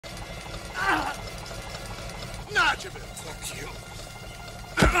Na ciebie! Fuck you!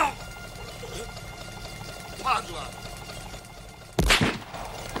 Padla!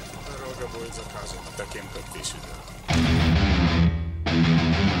 Дорога будет заказана таким, как ты сюда.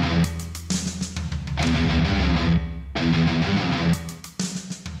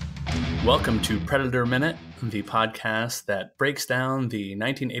 Welcome to Predator Minute, the podcast that breaks down the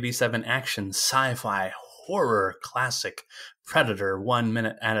 1987 action sci-fi horror classic Predator 1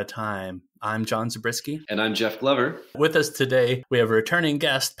 minute at a time. I'm John Zabriskie. And I'm Jeff Glover. With us today, we have a returning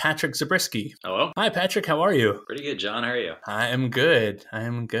guest, Patrick Zabriskie. Hello. Hi, Patrick. How are you? Pretty good, John. How are you? I am good.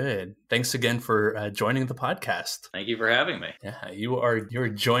 Thanks again for joining the podcast. Thank you for having me. Yeah, you're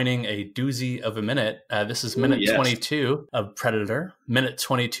joining a doozy of a minute. This is minute 22 of Predator. Minute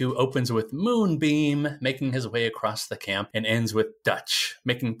 22 opens with Moonbeam making his way across the camp and ends with Dutch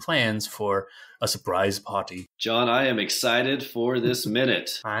making plans for a surprise party. John, I am excited for this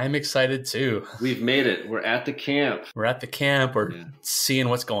minute. I'm excited too. We've made it. We're at the camp. We're seeing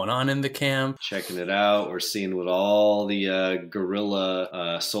what's going on in the camp. Checking it out. We're seeing what all the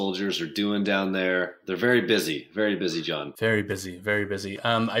guerrilla soldiers are doing down there. They're very busy, John. Very busy.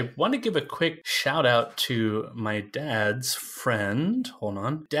 I want to give a quick shout out to my dad's friend. Hold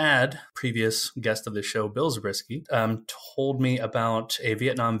on. Dad, previous guest of the show, Bill Zabriskie, told me about a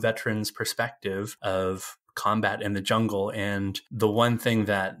Vietnam veteran's perspective of combat in the jungle. And the one thing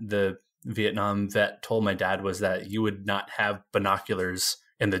that the Vietnam vet told my dad was that you would not have binoculars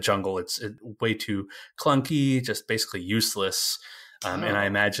in the jungle. It's way too clunky, just basically useless. And I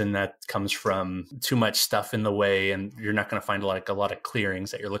imagine that comes from too much stuff in the way, and you're not going to find like a lot of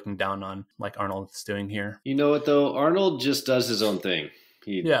clearings that you're looking down on, like Arnold's doing here. You know what though? Arnold just does his own thing.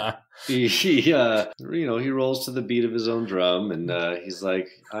 He rolls to the beat of his own drum, and he's like,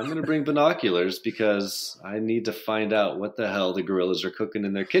 I'm going to bring binoculars because I need to find out what the hell the guerrillas are cooking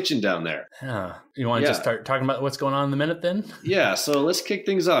in their kitchen down there. Yeah. You want to just start talking about what's going on in the minute then? Yeah. So let's kick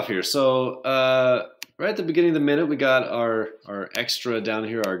things off here. So, right at the beginning of the minute, we got our extra down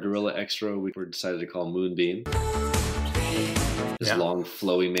here, our guerrilla extra. We decided to call Moonbeam. His long,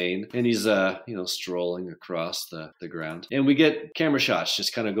 flowy mane. And he's, strolling across the ground. And we get camera shots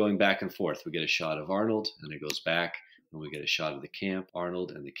just kind of going back and forth. We get a shot of Arnold, and it goes back. And we get a shot of the camp,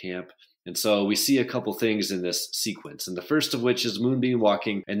 Arnold and the camp. And so we see a couple things in this sequence. And the first of which is Moonbeam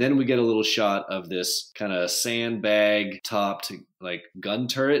walking. And then we get a little shot of this kind of sandbag topped like gun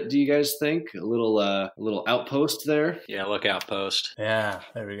turret. Do you guys think? A little outpost there? Yeah, lookout post. Yeah,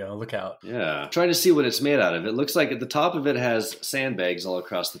 there we go. Look out. Yeah. Trying to see what it's made out of. It looks like at the top of it has sandbags all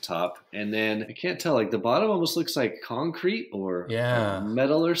across the top. And then I can't tell, like the bottom almost looks like concrete or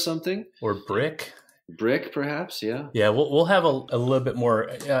metal or something. Or brick. Brick, perhaps, yeah. Yeah, we'll have a little bit more.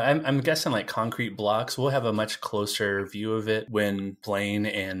 I'm guessing like concrete blocks. We'll have a much closer view of it when Blaine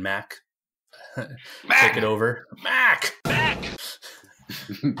and Mac take it over. Mac.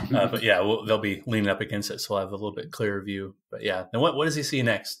 But yeah, they'll be leaning up against it, so we'll have a little bit clearer view. But yeah, then what does he see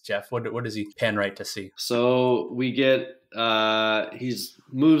next, Jeff? What does he pan right to see? So we get he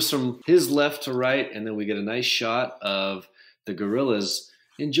moves from his left to right, and then we get a nice shot of the guerrillas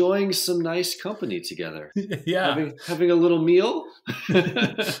enjoying some nice company together. Yeah. Having a little meal,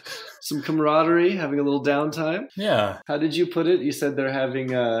 some camaraderie, having a little downtime. Yeah. How did you put it? You said they're having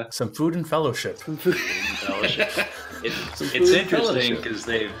some food and fellowship. It's interesting because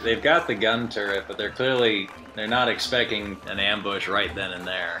they've got the gun turret, but they're not expecting an ambush right then and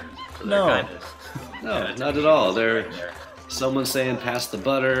there. So they're not at all. Someone saying pass the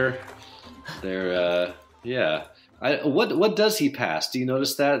butter. They're What does he pass? Do you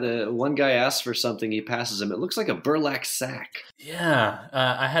notice that? The one guy asks for something, he passes him. It looks like a burlap sack. Yeah,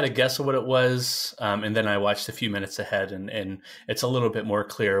 I had a guess of what it was, and then I watched a few minutes ahead, and it's a little bit more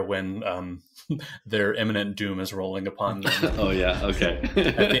clear when their imminent doom is rolling upon them. Oh, yeah, okay.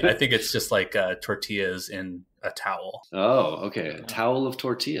 I think it's just like tortillas in a towel. Oh, okay. A towel of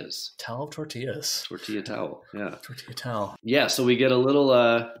tortillas. Towel of tortillas. Tortilla towel. Yeah. Tortilla towel. Yeah. So we get a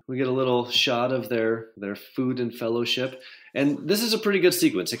little shot of their food and fellowship, and this is a pretty good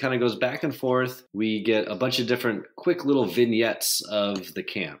sequence. It kind of goes back and forth. We get a bunch of different quick little vignettes of the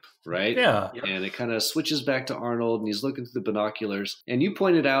camp, right? Yeah. And it kind of switches back to Arnold, and he's looking through the binoculars. And you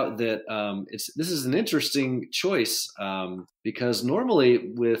pointed out that this is an interesting choice because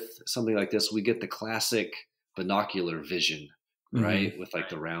normally with something like this, we get the classic binocular vision, right? Mm-hmm. With like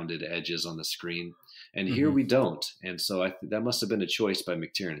the rounded edges on the screen. And here we don't. And so that must have been a choice by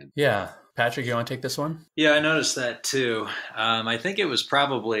McTiernan. Yeah. Patrick, you want to take this one? Yeah, I noticed that too. I think it was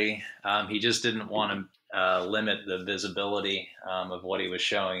probably he just didn't want to limit the visibility of what he was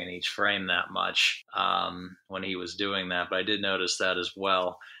showing in each frame that much when he was doing that. But I did notice that as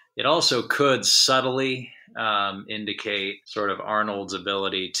well. It also could subtly indicate sort of Arnold's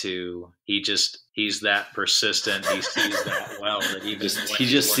ability to, he's that persistent. He sees that well that he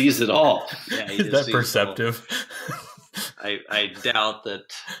just sees it all. Yeah, he Is that perceptive? I doubt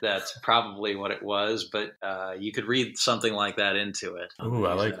that that's probably what it was, but you could read something like that into it. Ooh,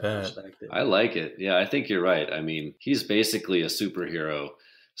 I like that. I like it. Yeah, I think you're right. I mean, he's basically a superhero,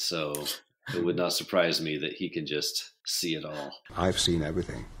 so it would not surprise me that he can just see it all. I've seen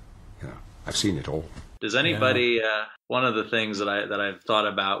everything. Yeah, I've seen it all. Does anybody? One of the things that I've thought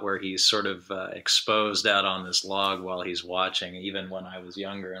about, where he's sort of exposed out on this log while he's watching. Even when I was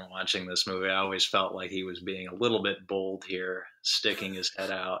younger and watching this movie, I always felt like he was being a little bit bold here, sticking his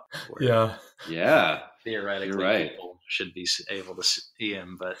head out. Yeah. Theoretically, you're right. People should be able to see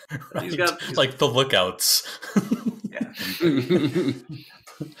him, but Right. he's like the lookouts. Yeah.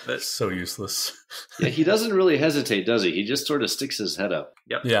 That's so useless. Yeah, he doesn't really hesitate, does he? He just sort of sticks his head up.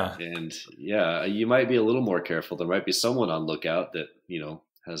 Yep. Yeah. And yeah, you might be a little more careful. There might be someone on lookout that,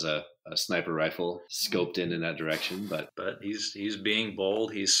 has a sniper rifle scoped in that direction, but he's being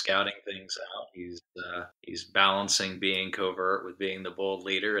bold. He's scouting things out. He's balancing being covert with being the bold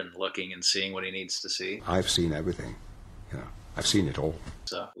leader and looking and seeing what he needs to see. I've seen everything. Yeah, I've seen it all.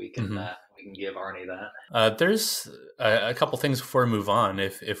 So we can give Arnie that. There's a couple things before we move on,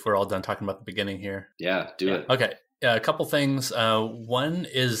 if we're all done talking about the beginning here. Yeah, do it. Okay. Yeah, a couple things. One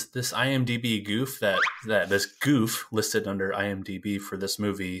is this IMDb goof that this goof listed under IMDb for this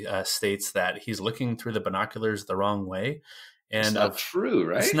movie states that he's looking through the binoculars the wrong way. And it's not true,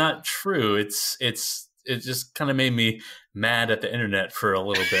 right? It's not true. It just kind of made me mad at the internet for a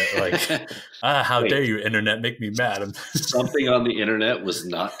little bit. Like, how dare you, internet, make me mad? Something on the internet was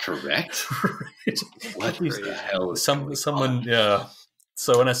not correct? Right. What the hell is someone, yeah.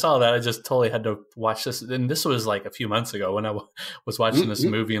 So when I saw that, I just totally had to watch this. And this was like a few months ago when I was watching this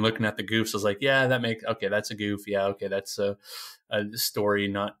movie and looking at the goofs. I was like, yeah, okay, that's a goof. Yeah, okay, that's a story,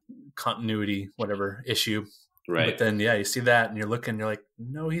 not continuity, whatever issue. Right. But then, yeah, you see that and you're like,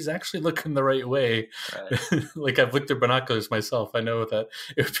 no, he's actually looking the right way. Right. Like, I've looked through binoculars myself. I know that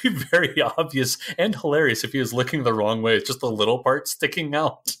it would be very obvious and hilarious if he was looking the wrong way. It's just a little part sticking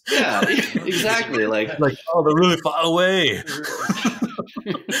out. Yeah, exactly. Like, oh, they're really far away.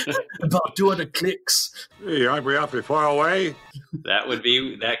 About 200 clicks. Hey, aren't we awfully far away? That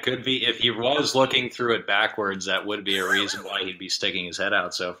could be, if he was looking through it backwards, that would be a reason why he'd be sticking his head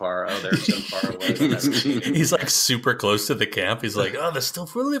out so far. Oh, they're so far away. He's like super close to the camp. He's like, oh, they're still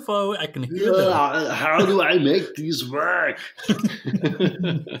really far away. I can hear them. How do I make these work?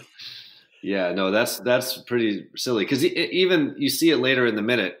 Yeah, no, that's pretty silly, because even you see it later in the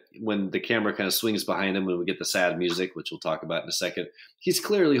minute when the camera kind of swings behind him and we get the sad music, which we'll talk about in a second. He's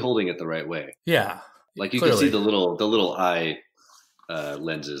clearly holding it the right way. Yeah, like you can see the little eye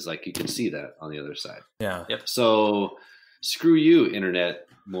lenses, like you can see that on the other side. Yeah. Yep. So screw you, internet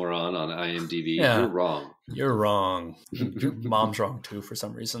moron on IMDb. Yeah. You're wrong. You're wrong. Your mom's wrong too for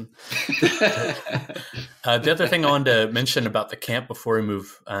some reason. The other thing I wanted to mention about the camp before we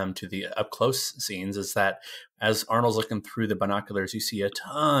move to the up close scenes is that as Arnold's looking through the binoculars, you see a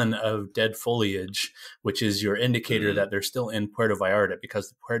ton of dead foliage, which is your indicator that they're still in Puerto Vallarta, because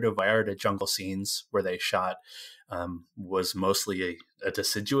the Puerto Vallarta jungle scenes where they shot was mostly a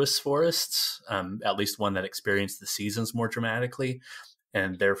deciduous forest, at least one that experienced the seasons more dramatically.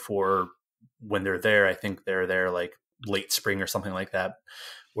 And therefore, when they're there, I think they're there like late spring or something like that,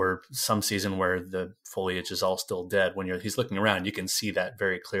 or some season where the foliage is all still dead. When he's looking around, you can see that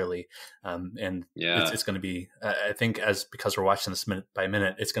very clearly. And it's going to be, I think, because we're watching this minute by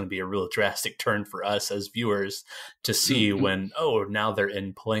minute, it's going to be a real drastic turn for us as viewers to see when, now they're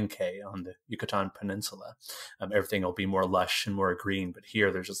in Palenque on the Yucatan Peninsula. Everything will be more lush and more green. But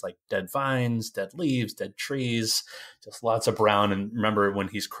here there's just like dead vines, dead leaves, dead trees, just lots of brown. And remember when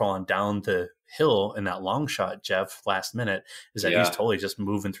he's crawling down the hill in that long shot, Jeff, last minute, is that he's totally just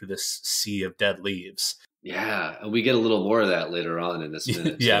moving through this sea of dead leaves. Yeah, and we get a little more of that later on in this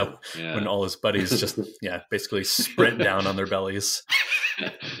minute. Yeah, when all his buddies just basically sprint down on their bellies.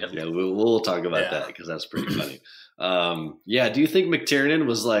 Yeah, we'll talk about that because that's pretty funny. Do you think McTiernan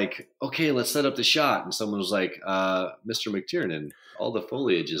was like, okay, let's set up the shot, and someone was like, Mr. McTiernan, all the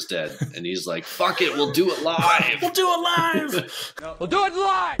foliage is dead, and he's like, fuck it, we'll do it live. We'll do it live. We'll do it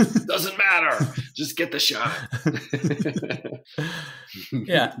live. Doesn't matter. Just get the shot.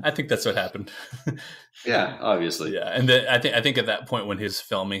 Yeah, I think that's what happened. Yeah, obviously. Yeah, and I think at that point when he was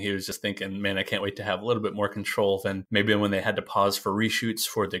filming, he was just thinking, man, I can't wait to have a little bit more control than maybe when they had to pause for reshoots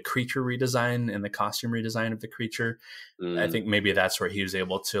for the creature redesign and the costume redesign of the creature. I think maybe that's where he was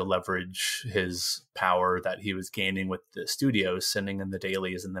able to leverage his power that he was gaining with the studios, sending in the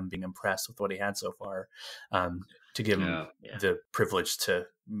dailies and them being impressed with what he had so far, to give him the privilege to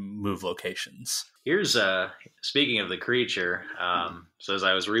move locations. Here's speaking of the creature. So as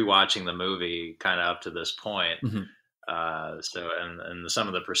I was rewatching the movie, kind of up to this point, and some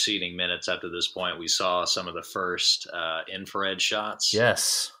of the preceding minutes up to this point, we saw some of the first infrared shots.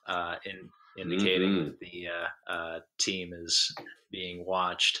 Yes, indicating that the team is being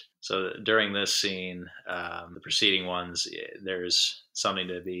watched. So during this scene, the preceding ones, there's something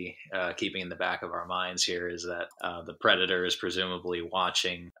to be keeping in the back of our minds here, is that the Predator is presumably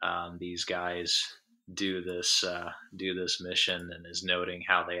watching these guys do this mission, and is noting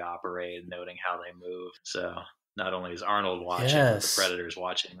how they operate, noting how they move. So not only is Arnold watching, but the Predator's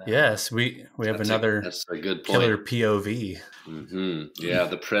watching them. Yes, we have that's a good point. Killer POV. Mm-hmm. Yeah,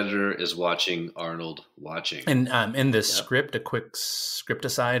 the Predator is watching Arnold watching. And in the script, a quick script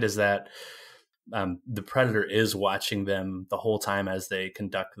aside is that the Predator is watching them the whole time as they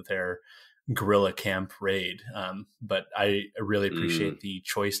conduct their guerrilla camp raid. But I really appreciate the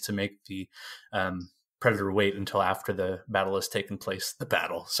choice to make the Predator wait until after the battle has taken place.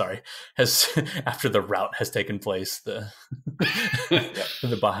 After the rout has taken place, the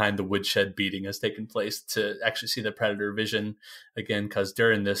behind the woodshed beating has taken place, to actually see the Predator vision again. Because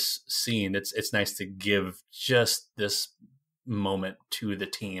during this scene, it's nice to give just this moment to the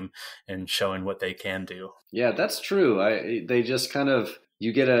team and showing what they can do. Yeah, that's true. They just kind of,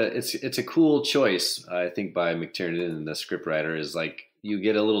 you get it's a cool choice, I think, by McTiernan and the scriptwriter, is like you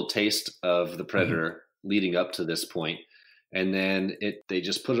get a little taste of the Predator leading up to this point, and then they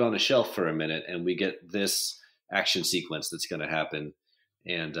just put it on a shelf for a minute, and we get this action sequence that's going to happen.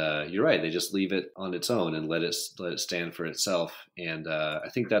 And you're right, they just leave it on its own and let it stand for itself. And I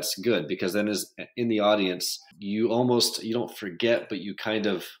think that's good, because then as in the audience, you don't forget, but you kind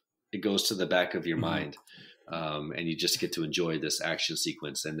of, it goes to the back of your mind, and you just get to enjoy this action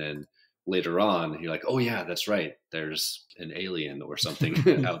sequence. And then later on, you're like, oh yeah, that's right, there's an alien or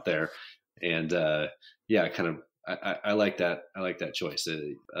something out there. And I like that. I like that choice.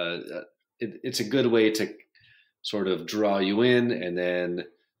 It's a good way to sort of draw you in and then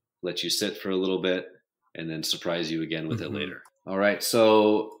let you sit for a little bit and then surprise you again with it later. All right.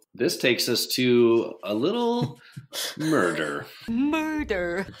 So this takes us to a little murder.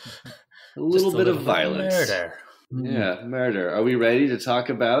 Murder. A little bit of violence. Murder. Yeah, murder. Are we ready to talk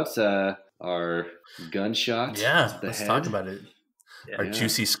about our gunshot? Yeah, let's talk about it. Our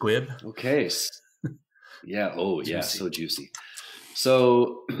juicy squib. Okay. Yeah. Oh, yeah. So juicy.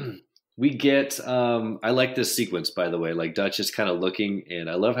 So we get, I like this sequence, by the way. Like, Dutch is kind of looking, and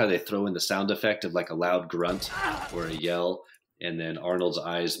I love how they throw in the sound effect of like a loud grunt or a yell, and then Arnold's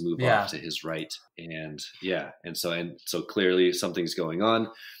eyes move off to his right. And so clearly something's going on.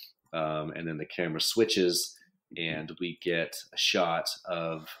 And then the camera switches, and we get a shot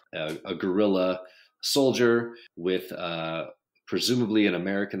of a guerrilla soldier with presumably an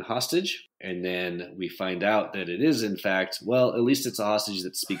American hostage. And then we find out that it is, in fact, well, at least it's a hostage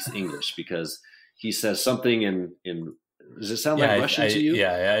that speaks English, because he says something in does it sound like Russian to you?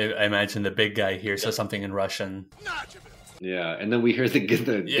 Yeah, I imagine the big guy here says something in Russian. Yeah, and then we hear the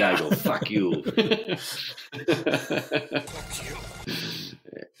guy go, fuck you.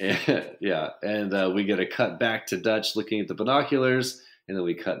 Yeah, and we get a cut back to Dutch looking at the binoculars, and then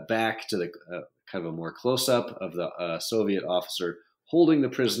we cut back to the kind of a more close-up of the Soviet officer holding the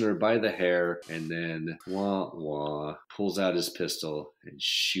prisoner by the hair, and then pulls out his pistol and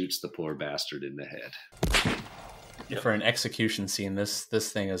shoots the poor bastard in the head. For an execution scene, this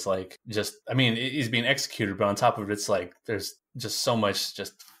thing is like, just, I mean, he's being executed, but on top of it, it's like there's just so much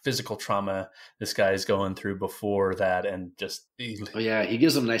just physical trauma this guy is going through before that, and just he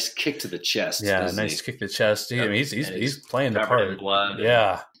gives him a nice kick to the chest. Yeah, nice kick to the chest. Yep. I mean, he's playing the part. Blood.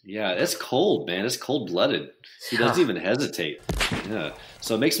 Yeah, it's cold, man. It's cold-blooded. He doesn't even hesitate. Yeah.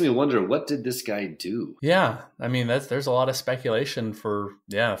 So it makes me wonder, what did this guy do? Yeah. I mean, there's a lot of speculation for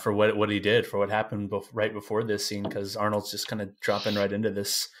what he did, for what happened right before this scene, because Arnold's just kind of dropping right into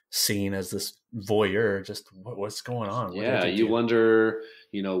this scene as this voyeur. Just what's going on? You wonder,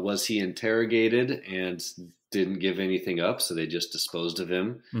 was he interrogated and didn't give anything up, so they just disposed of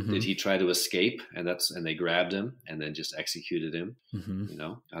him? Mm-hmm. Did he try to escape, and they grabbed him and then just executed him?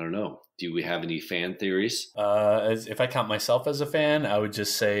 Mm-hmm. I don't know. Do we have any fan theories? If I count myself as a fan, I would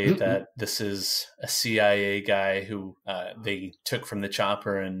just say that this is a CIA guy who they took from the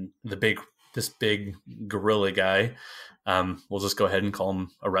chopper, and this big guerrilla guy. We'll just go ahead and call him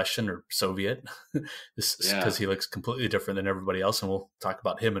a Russian or Soviet, because he looks completely different than everybody else, and we'll talk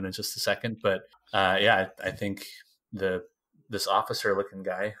about him in just a second. But I think this officer-looking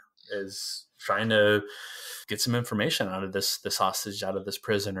guy is trying to get some information out of this hostage, out of this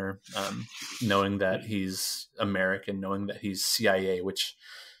prisoner, knowing that he's American, knowing that he's CIA, which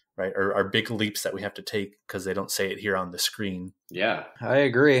are big leaps that we have to take because they don't say it here on the screen. Yeah, I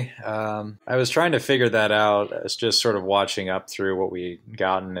agree. I was trying to figure that out. It's just sort of watching up through what we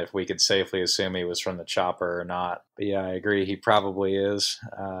gotten, if we could safely assume he was from the chopper or not. But yeah, I agree. He probably is.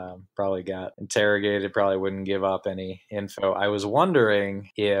 Probably got interrogated, probably wouldn't give up any info. I was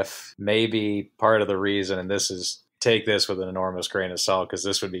wondering if maybe part of the reason, and this is, take this with an enormous grain of salt, because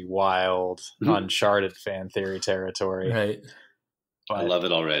this would be wild, uncharted fan theory territory. Right. I love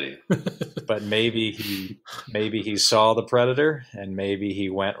it already. But maybe he saw the predator, and maybe he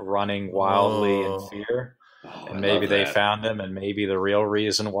went running wildly in fear, and maybe they found him, and maybe the real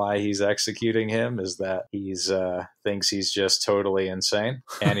reason why he's executing him is that he's thinks he's just totally insane,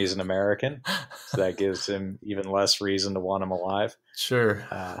 and he's an American, so that gives him even less reason to want him alive. Sure.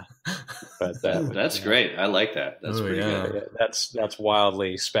 But that's great. I like that. That's pretty good. That's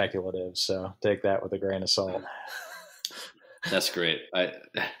wildly speculative, so take that with a grain of salt. That's great. I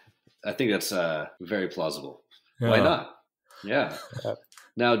think that's very plausible. Yeah. Why not? Yeah.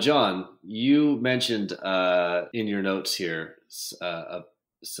 Now, John, you mentioned in your notes here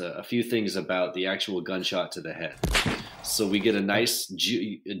a few things about the actual gunshot to the head. So we get a nice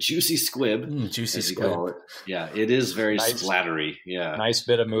juicy squib. Juicy squib. Yeah, it is very splattery. Yeah. Nice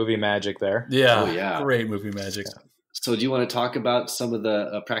bit of movie magic there. Yeah. Oh, yeah. Great movie magic. Yeah. So do you want to talk about some of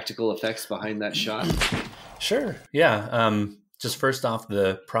the practical effects behind that shot? Sure. Yeah. Just first off,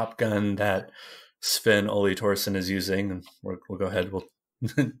 the prop gun that Sven-Ole Thorsen is using, and we'll go ahead. We'll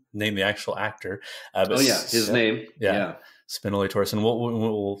name the actual actor. His name. Yeah. Sven-Ole Thorsen.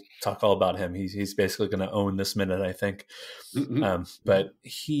 We'll talk all about him. He's basically going to own this minute, I think. But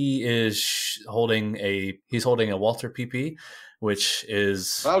he is holding a Walter PP, which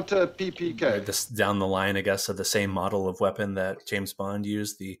is Walter PPK. This down the line, I guess, of the same model of weapon that James Bond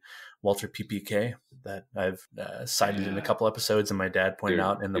used, the Walter PPK that I've cited in a couple episodes, and my dad pointed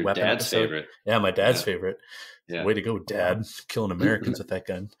out in the weapon dad's episode. Favorite. Yeah, my dad's favorite. Yeah. Way to go, Dad! Killing Americans with that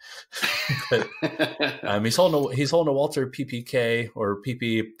gun. But he's holding a Walter PPK or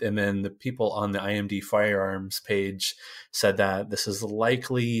PP, and then the people on the IMD firearms page said that this is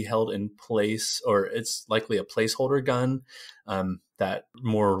likely held in place, or it's likely a placeholder gun. That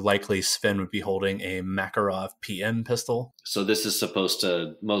more likely Sven would be holding a Makarov PM pistol. So this is supposed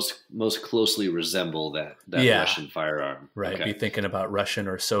to most closely resemble that Russian firearm. Right. Okay. Be thinking about Russian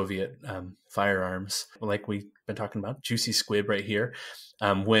or Soviet firearms. Like we've been talking about, juicy squib right here.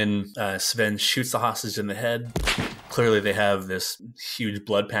 When Sven shoots the hostage in the head, clearly they have this huge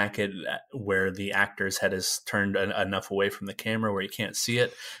blood packet where the actor's head is turned enough away from the camera where you can't see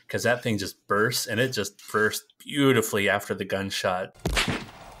it, because that thing just bursts, and it just burst beautifully after the gunshot.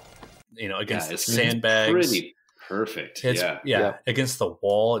 Against the sandbags. Pretty perfect. Yeah. Against the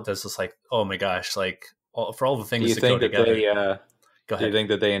wall, it does this oh my gosh, for all the things that go together. Do you think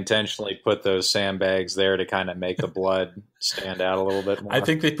that they intentionally put those sandbags there to kind of make the blood stand out a little bit more? I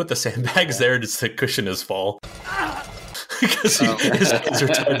think they put the sandbags there just to cushion his fall. Because his hands are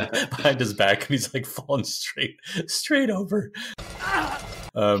tied behind his back, and he's falling straight over.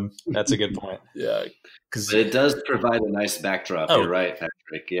 That's a good point. Yeah. But it does provide a nice backdrop. You're right,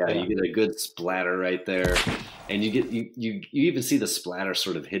 Patrick. Yeah, you get a good splatter right there, and you even see the splatter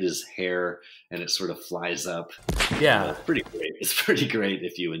sort of hit his hair, and it sort of flies up. Yeah, pretty great. It's pretty great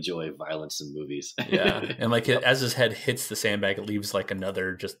if you enjoy violence in movies. Yeah, and as his head hits the sandbag, it leaves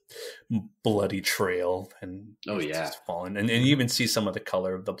another just bloody trail, and just falling. And you even see some of the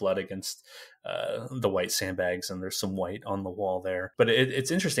color of the blood against the white sandbags, and there's some white on the wall there. But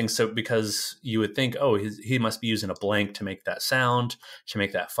it's interesting. So because you would think, he must be using a blank to make that sound, to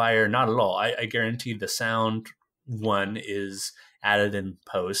make that fire. Not at all. I guarantee the sound one is added in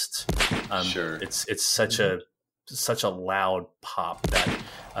post. Sure. It's such a loud pop that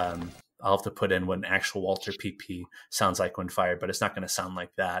I'll have to put in what an actual Walter PP sounds like when fired, but it's not going to sound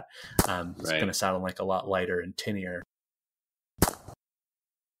like that. It's going to sound a lot lighter and tinnier.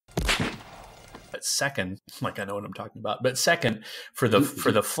 But second, I know what I'm talking about. But second, for the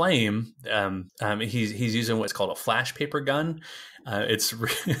flame, he's using what's called a flash paper gun. It's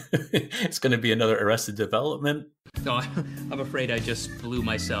going to be another Arrested Development. No, I'm afraid I just blew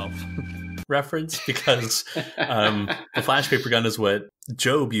myself. Reference, because the flash paper gun is what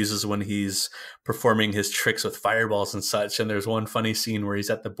Job uses when he's performing his tricks with fireballs and such. And there's one funny scene where he's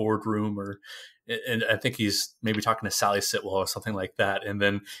at the boardroom, and I think he's maybe talking to Sally Sitwell or something like that. And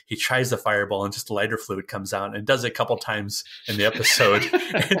then he tries the fireball, and just lighter fluid comes out, and it does it a couple times in the episode.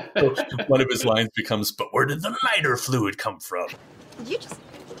 And so one of his lines becomes, "But where did the lighter fluid come from?" Did you just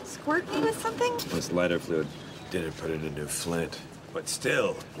Squirt me with something? This lighter fluid didn't put in a new flint. But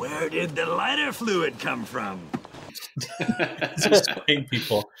still, where did the lighter fluid come from? Just spraying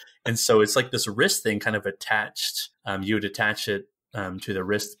people. And so it's like this wrist thing kind of attached. You would attach it to the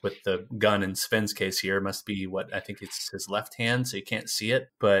wrist with the gun. In Sven's case here, must be what I think it's his left hand, so you can't see it.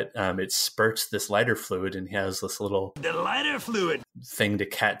 But it spurts this lighter fluid, and he has this little lighter fluid thing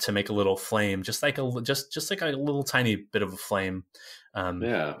to make a little flame, just like a little tiny bit of a flame.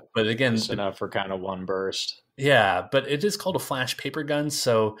 But again, just enough for kind of one burst. Yeah, but it is called a flash paper gun,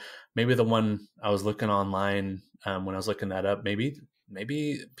 so maybe the one I was looking online when I was looking that up, maybe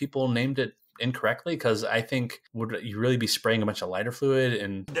people named it incorrectly, because I think would you really be spraying a bunch of lighter fluid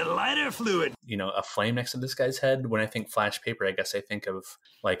and a flame next to this guy's head? When I think flash paper, I guess I think of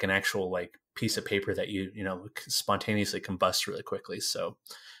like an actual like piece of paper that you spontaneously combust really quickly. So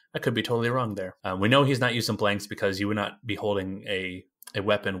I could be totally wrong there. We know he's not using blanks, because you would not be holding a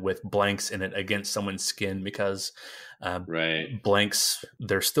weapon with blanks in it against someone's skin, because blanks,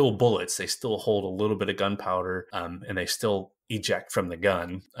 they're still bullets. They still hold a little bit of gunpowder, and they still eject from the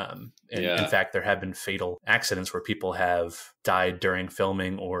gun. In fact, there have been fatal accidents where people have died during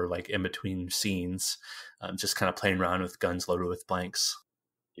filming or like in between scenes, just kind of playing around with guns loaded with blanks.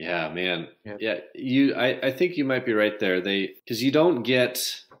 Yeah, man. Yeah. I think you might be right there. Because you don't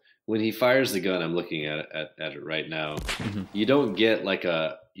get, when he fires the gun, I'm looking at it right now. Mm-hmm. You don't get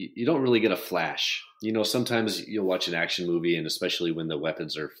you don't really get a flash. Sometimes you'll watch an action movie, and especially when the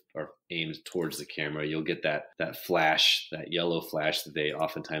weapons are aimed towards the camera, you'll get that flash, that yellow flash that they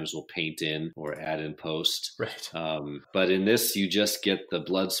oftentimes will paint in or add in post. Right. But in this, you just get the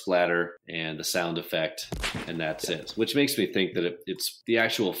blood splatter and the sound effect, and that's it. Which makes me think that it's the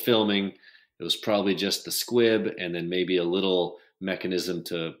actual filming. It was probably just the squib, and then maybe a little mechanism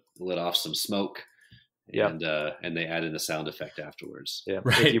to let off some smoke. And they add in the sound effect afterwards. Yeah,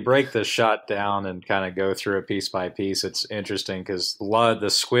 right. If you break the shot down and kind of go through it piece by piece, it's interesting because the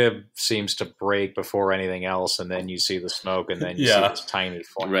squib seems to break before anything else, and then you see the smoke, and then you see this tiny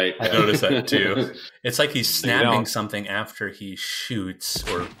flame. Right, I noticed that too. It's like he's snapping something after he shoots,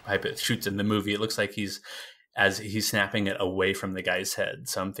 or shoots in the movie. It looks like he's snapping it away from the guy's head.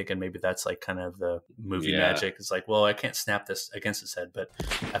 So I'm thinking maybe that's like kind of the movie magic. It's like, well, I can't snap this against his head, but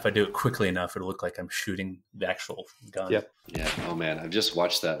if I do it quickly enough, it'll look like I'm shooting the actual gun. Yep. Yeah. Oh man, I've just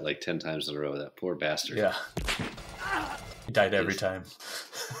watched that like 10 times in a row. That poor bastard. Yeah. He died every time.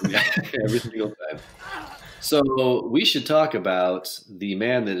 Yeah, every single time. So we should talk about the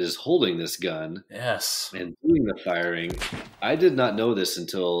man that is holding this gun. Yes. And doing the firing. I did not know this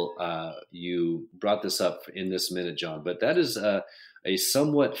until you brought this up in this minute, John, but that is a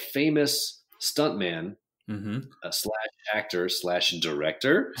somewhat famous stuntman, slash actor slash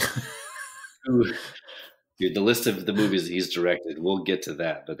director. Who, dude, the list of the movies that he's directed, we'll get to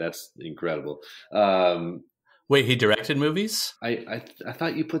that, but that's incredible. Wait, he directed movies? I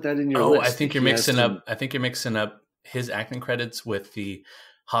thought you put that in your list. I think you're mixing up. I think you're mixing up his acting credits with the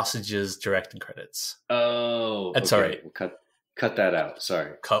hostages directing credits. Oh, that's all right. We'll cut that out.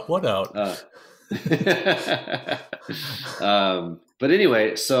 Sorry. Cut what out? But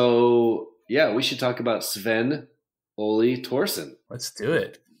anyway, so yeah, we should talk about Sven-Ole Thorsen. Let's do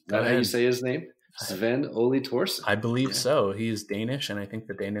it. Is that how you say his name? Sven-Ole Thorsen. I believe so. He is Danish, and I think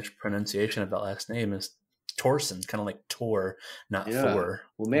the Danish pronunciation of that last name is Thorsen, kind of like Tor, not Thor.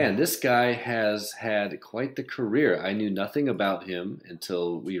 Well, man, this guy has had quite the career. I knew nothing about him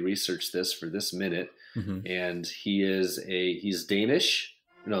until we researched this for this minute. Mm-hmm. And he's Danish.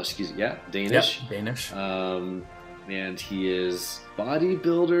 No, excuse me. Yeah, Danish. Yep, Danish. And he is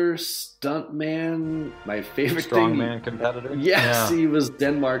bodybuilder, stuntman. My favorite strongman competitor. Yes, he was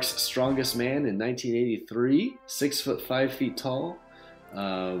Denmark's strongest man in 1983. 6'5" tall.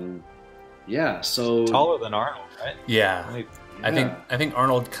 Yeah, so taller than Arnold, right? Yeah. I think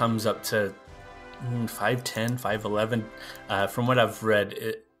Arnold comes up to 5'10", 5'11". From what I've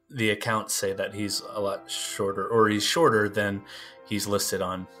read, the accounts say that he's a lot shorter, or he's shorter than he's listed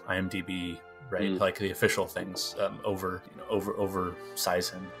on IMDb, right? Like the official things, oversize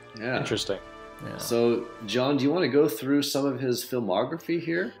him. Yeah, interesting. Yeah. So, John, do you want to go through some of his filmography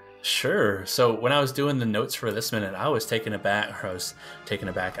here? Sure. So when I was doing the notes for this minute, I was taken back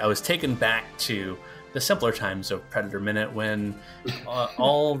to the simpler times of Predator Minute, when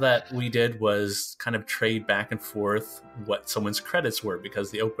all that we did was kind of trade back and forth what someone's credits were, because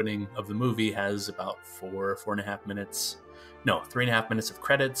the opening of the movie has about 3.5 minutes of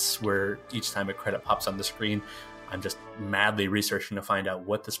credits, where each time a credit pops on the screen, I'm just madly researching to find out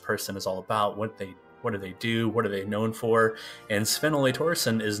what this person is all about, what they What do they do? What are they known for? And Sven-Ole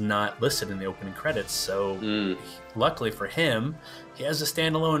Thorsen is not listed in the opening credits. So luckily for him, he has a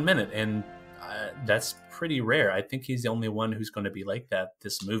standalone minute. And that's pretty rare. I think he's the only one who's going to be like that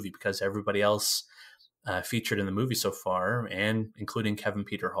this movie, because everybody else featured in the movie so far, and including Kevin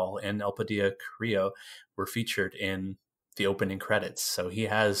Peter Hall and Elpidia Carrillo, were featured in the opening credits. So he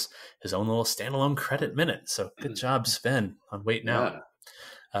has his own little standalone credit minute. So good job, Sven, on Wait Now.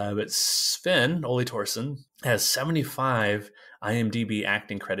 But Sven-Ole Thorsen has 75 IMDb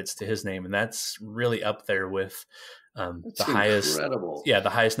acting credits to his name, and that's really up there with the highest. Incredible. Yeah, the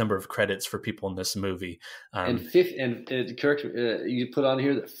highest number of credits for people in this movie. Correct, you put on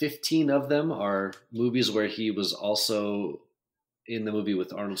here that 15 of them are movies where he was also in the movie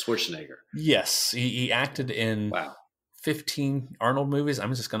with Arnold Schwarzenegger. Yes, he acted in 15 Arnold movies.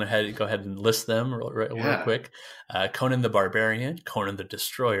 I'm just going to go ahead and list them real quick. Conan the Barbarian, Conan the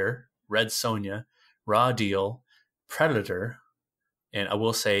Destroyer, Red Sonja, Raw Deal, Predator, and I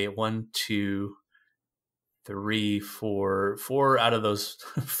will say 1, 2, 3, 4 out of those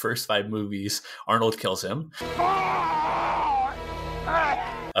first 5 movies, Arnold kills him.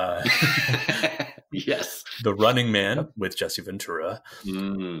 Yes. The Running Man with Jesse Ventura,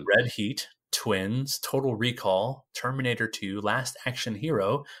 Red Heat, Twins, Total Recall, Terminator 2, Last Action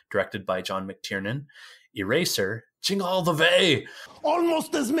Hero, directed by John McTiernan, Eraser, Jingle All the Way.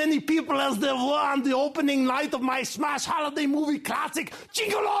 Almost as many people as there were on the opening night of my smash holiday movie classic,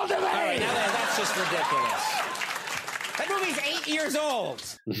 Jingle All the Way! All right, now that's just ridiculous. That movie's 8 years old.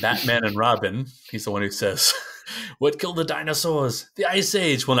 Batman and Robin, he's the one who says, what killed the dinosaurs? The Ice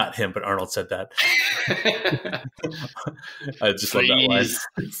Age. Well, not him, but Arnold said that. I just love that line.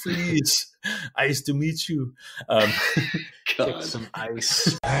 Freeze. Ice to meet you. Kick some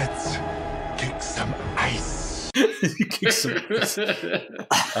ice. Let's kick some ice. Kick some ice.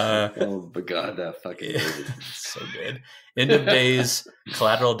 Oh my God, that fucking movie. So good. End of Days,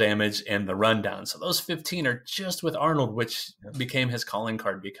 Collateral Damage, and The Rundown. So those 15 are just with Arnold, which became his calling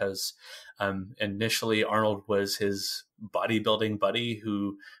card because initially Arnold was his bodybuilding buddy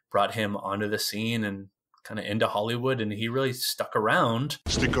who brought him onto the scene and kind of into Hollywood, and he really stuck around.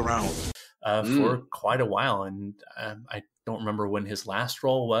 Stick around. For quite a while. And I don't remember when his last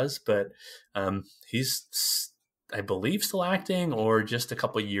role was, but he's, I believe, still acting or just a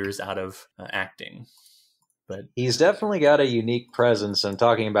couple years out of acting. But he's definitely got a unique presence. I'm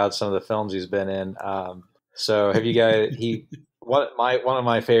talking about some of the films he's been in. So have you guys, one of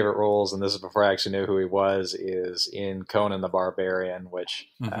my favorite roles, and this is before I actually knew who he was, is in Conan the Barbarian, which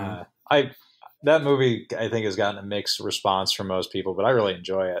that movie I think has gotten a mixed response from most people, but I really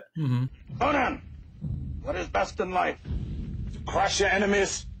enjoy it. Conan, what is best in life? To crush your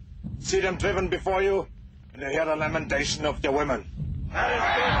enemies, see them driven before you, and to hear the lamentation of their women.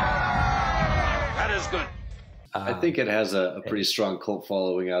 That is good. I think it has a pretty strong cult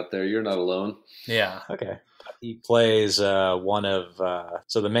following out there. You're not alone. Yeah. Okay. He plays one of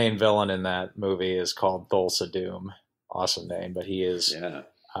so the main villain in that movie is called Thulsa Doom. Awesome name, but he is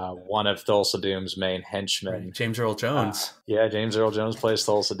one of Thulsa Doom's main henchmen. Right. James Earl Jones. James Earl Jones plays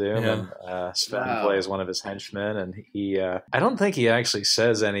Thulsa Doom, and Sven plays one of his henchmen. And he, I don't think he actually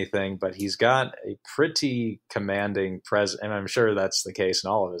says anything, but he's got a pretty commanding presence. And I'm sure that's the case in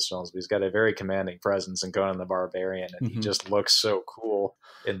all of his films, but he's got a very commanding presence in Conan the Barbarian, and he just looks so cool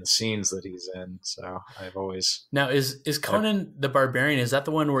in the scenes that he's in. So I've always... Now, is Conan the Barbarian, is that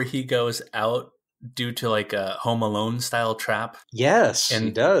the one where he goes out due to like a Home Alone style trap? Yes, and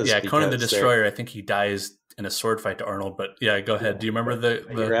he does. Yeah, Conan the Destroyer, I think he dies in a sword fight to Arnold, but go ahead. Do you remember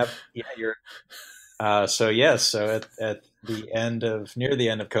So at the end of, near the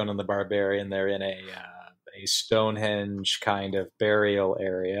end of Conan the Barbarian, they're in a Stonehenge kind of burial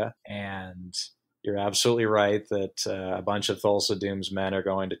area, and you're absolutely right that a bunch of Thulsa Doom's men are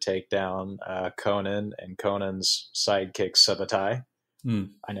going to take down Conan and Conan's sidekick Sabatai.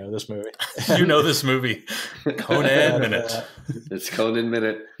 I know this movie. You know this movie. Conan Minute. It's Conan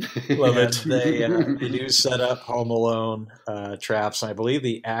Minute. Love it. They do set up Home Alone traps. And I believe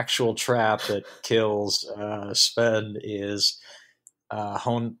the actual trap that kills Sven is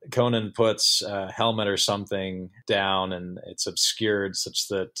Conan puts a helmet or something down, and it's obscured such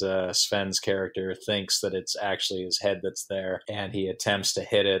that Sven's character thinks that it's actually his head that's there, and he attempts to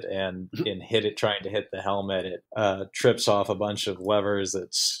hit it, and in trying to hit the helmet, it trips off a bunch of levers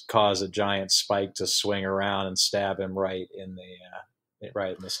that cause a giant spike to swing around and stab him right in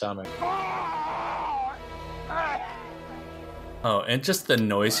the stomach. Oh, and just the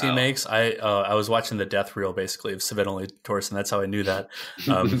noise he makes. I was watching the death reel basically of Sven-Ole Thorsen. That's how I knew that.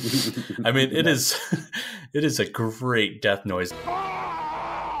 I mean, it is a great death noise.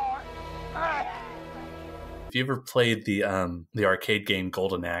 If you ever played the arcade game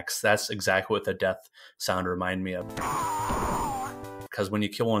Golden Axe, that's exactly what the death sound reminded me of. Because when you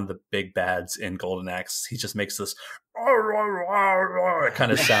kill one of the big bads in Golden Axe, he just makes this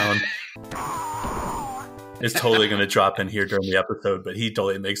kind of sound. It's totally going to drop in here during the episode, but he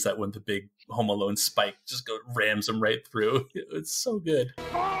totally makes that when the big Home Alone spike just rams him right through. It's so good.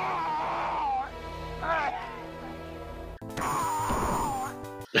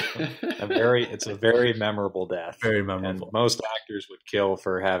 It's a very memorable death. Very memorable. And most actors would kill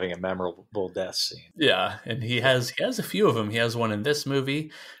for having a memorable death scene. Yeah, and he has a few of them. He has one in this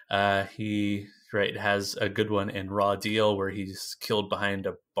movie. He has a good one in Raw Deal where he's killed behind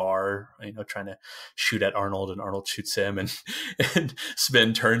a bar, trying to shoot at Arnold, and Arnold shoots him, and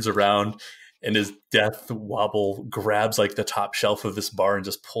Sven turns around and his death wobble grabs like the top shelf of this bar and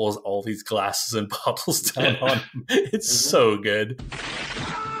just pulls all these glasses and bottles down on him. It's so good.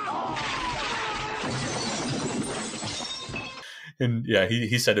 And yeah,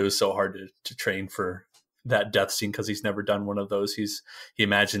 he said it was so hard to train for that death scene because he's never done one of those. He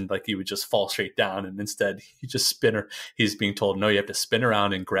imagined like he would just fall straight down, and instead he just he's being told, no, you have to spin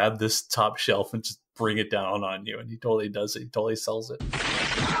around and grab this top shelf and just bring it down on you. And he totally does it. He totally sells it.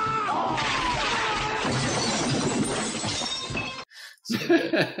 So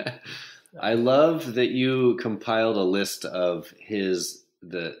good. I love that you compiled a list of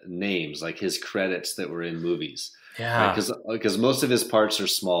the names, like his credits that were in movies. Yeah, because most of his parts are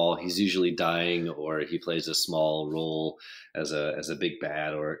small. He's usually dying, or he plays a small role as a big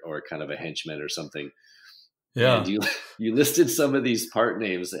bad or kind of a henchman or something. Yeah, and you listed some of these part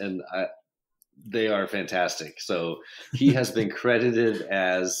names, and they are fantastic. So he has been credited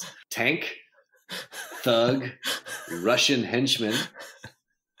as Tank, Thug, Russian henchman,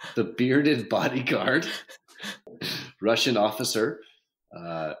 the bearded bodyguard, Russian officer.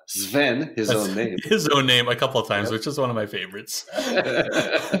 Sven, his own name a couple of times, which is one of my favorites.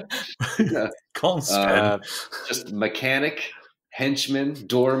 Yeah. Call him Sven. Just mechanic, henchman,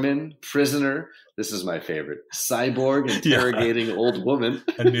 doorman, prisoner. This is my favorite. Cyborg interrogating old woman.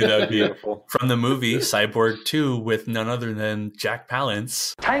 I knew that would be beautiful. From the movie Cyborg 2 with none other than Jack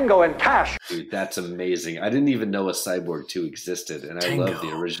Palance. Tango and Cash. Dude, that's amazing. I didn't even know a Cyborg 2 existed, and I love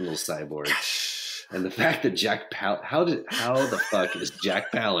the original Cyborg. Cash. And the fact that how the fuck is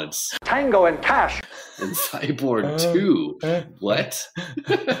Jack Palance Tango and Cash in Cyborg 2? What?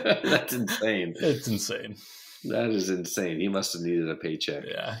 That's insane. It's insane. That is insane. He must have needed a paycheck.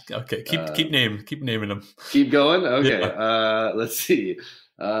 Yeah. Okay. Keep naming them. Keep going. Okay. Yeah. Let's see.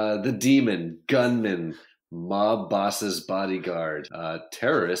 The Demon, Gunman, Mob Boss's Bodyguard,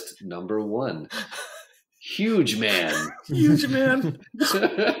 Terrorist number 1. Huge Man. Huge Man.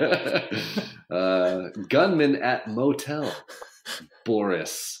 Gunman at Motel.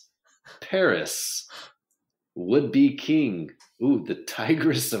 Boris. Paris. Would-be King. Ooh, the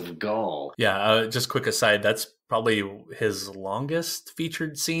Tigress of Gaul. Yeah, just quick aside, that's probably his longest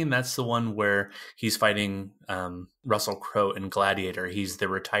featured scene. That's the one where he's fighting Russell Crowe in Gladiator. He's the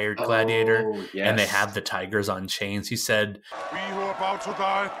retired gladiator, yes. And they have the tigers on chains. He said, "We who are about to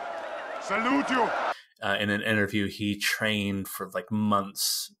die, salute you." In an interview, he trained for like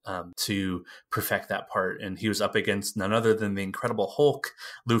months to perfect that part, and he was up against none other than the Incredible Hulk,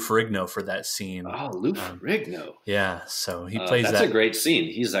 Lou Ferrigno, for that scene. Oh, Lou Ferrigno! Yeah, so he plays that's a great scene.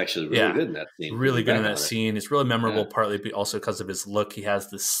 He's actually really good in that scene. Really good in that scene. It's really memorable, partly also because of his look. He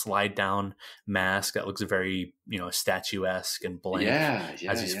has this slide down mask that looks very, statuesque and blank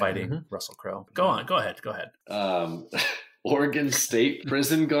as he's fighting Russell Crowe. Go ahead. Oregon State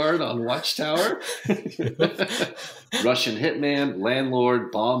prison guard on Watchtower. Russian hitman,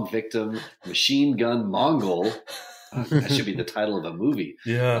 landlord, bomb victim, machine gun Mongol. That should be the title of a movie.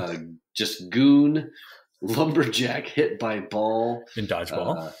 Yeah. Just goon, lumberjack hit by ball. In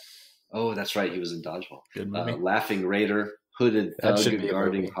Dodgeball. Oh, that's right. He was in Dodgeball. Good movie. Laughing Raider. Hooded thug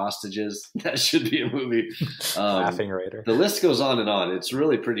guarding hostages. That should be a movie. Laughing Raider. The list goes on and on. It's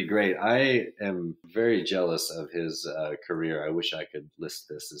really pretty great. I am very jealous of his career. I wish I could list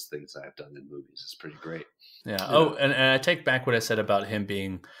this as things I've done in movies. It's pretty great. Yeah. Oh, and I take back what I said about him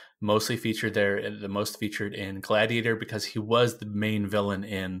being mostly featured there, the most featured in Gladiator, because he was the main villain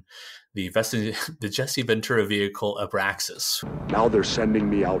in the Jesse Ventura vehicle Abraxas. Now they're sending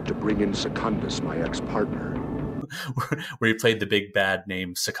me out to bring in Secundus, my ex-partner. Where he played the big bad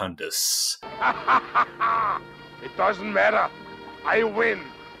named Secundus. It doesn't matter. I win.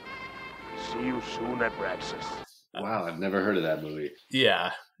 See you soon, Abraxas. Wow, I've never heard of that movie.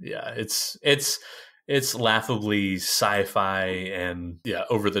 Yeah. It's laughably sci-fi and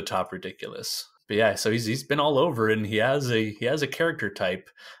over the top ridiculous. But yeah, so he's been all over, and he has a character type.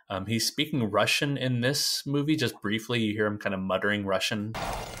 He's speaking Russian in this movie. Just briefly, you hear him kind of muttering Russian,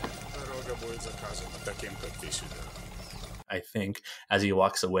 I think, as he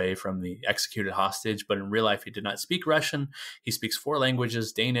walks away from the executed hostage. But in real life, he did not speak Russian. He speaks 4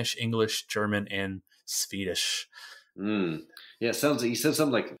 languages: Danish, English, German, and Swedish. Yeah, it sounds like he said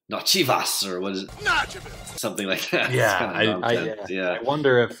something like "Nachivas" or what is it? Something like that. Yeah, I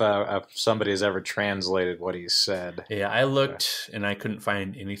wonder if somebody has ever translated what he said. Yeah, I looked and I couldn't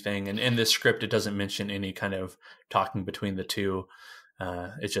find anything. And in this script, it doesn't mention any kind of talking between the two.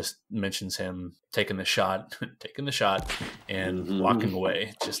 It just mentions him taking the shot, and walking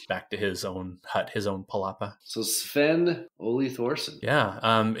away, just back to his own hut, his own palapa. So Sven-Ole Thorsen. Yeah,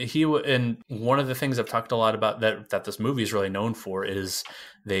 and one of the things I've talked a lot about that this movie is really known for is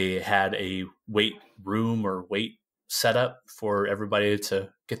they had a weight room or weight setup for everybody to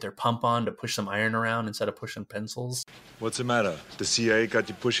get their pump on, to push some iron around instead of pushing pencils. What's the matter? The CIA got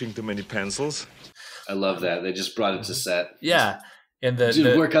you pushing too many pencils? I love that. They just brought it to set. Yeah. And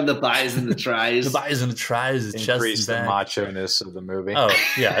work on the buys and the tries. The buys and the tries. Increase the macho-ness of the movie. Oh,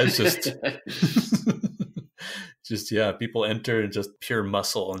 yeah. It's just, people enter and just pure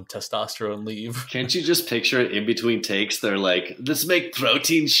muscle and testosterone leave. Can't you just picture it in between takes? They're like, let's make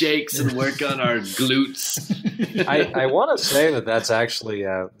protein shakes and work on our glutes. I want to say that's actually,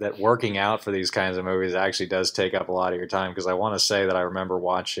 that working out for these kinds of movies actually does take up a lot of your time, because I want to say that I remember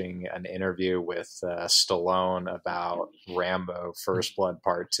watching an interview with Stallone about Rambo First Blood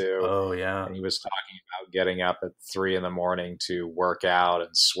Part 2. Oh, yeah. And he was talking about getting up at 3 a.m. to work out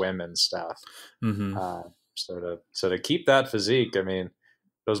and swim and stuff. Mm-hmm. So to keep that physique, I mean,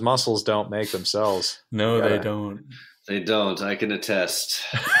 those muscles don't make themselves. No, they don't. They don't. I can attest.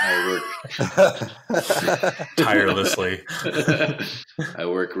 I work tirelessly. I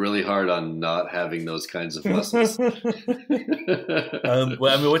work really hard on not having those kinds of muscles. Well,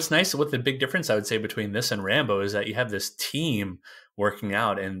 I mean, what's nice, what the big difference I would say between this and Rambo is that you have this team working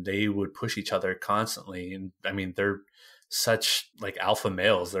out, and they would push each other constantly. And I mean, they're such like alpha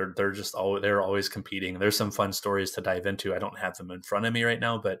males. They're always competing. There's some fun stories to dive into. I don't have them in front of me right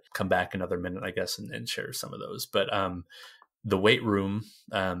now, but come back another minute, I guess, and share some of those. But the weight room,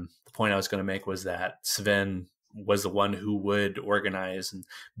 the point I was going to make was that Sven was the one who would organize and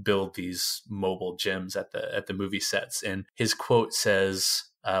build these mobile gyms at the movie sets. And his quote says,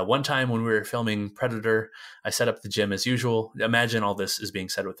 one time when we were filming Predator, I set up the gym as usual. Imagine all this is being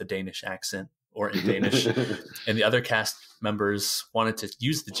said with a Danish accent, or in Danish. And the other cast members wanted to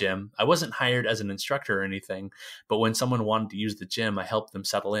use the gym. I wasn't hired as an instructor or anything, but when someone wanted to use the gym, I helped them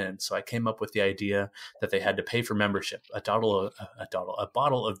settle in. So I came up with the idea that they had to pay for membership, a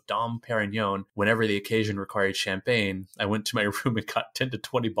bottle of Dom Perignon whenever the occasion required champagne. I went to my room and got 10 to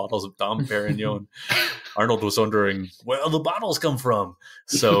 20 bottles of Dom Perignon. Arnold was wondering where the bottles come from.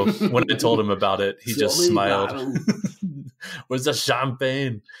 So when I told him about it, he just smiled. Where's the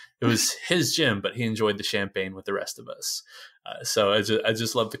champagne? It was his gym, but he enjoyed the champagne with the rest of us. So I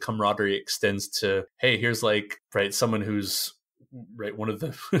just love the camaraderie extends to, hey, here's someone who's one of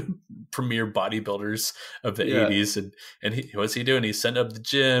the premier bodybuilders of the 80s. And what's he doing? He's setting up the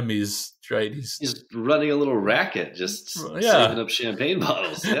gym. He's running a little racket, just saving up champagne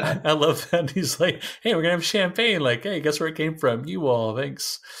bottles. Yeah. I love that. He's like, hey, we're going to have champagne. Like, hey, guess where it came from? You all,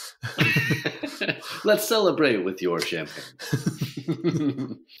 thanks. Let's celebrate with your champagne.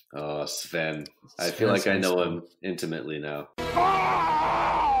 Oh, Sven. I feel like I know him intimately now.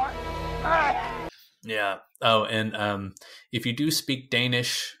 Yeah. Oh, and if you do speak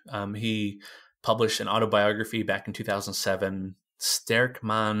Danish, he published an autobiography back in 2007, Staerk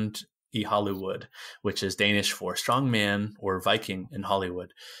Mand i Hollywood, which is Danish for strong man or Viking in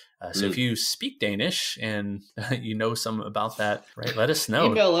Hollywood. So if you speak Danish and you know some about that, right, let us know.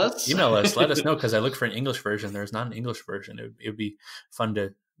 Email us. Let us know, because I looked for an English version. There's not an English version. It would be fun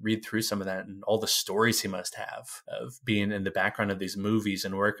to read through some of that and all the stories he must have of being in the background of these movies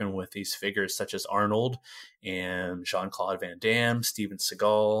and working with these figures such as Arnold and Jean-Claude Van Damme, Steven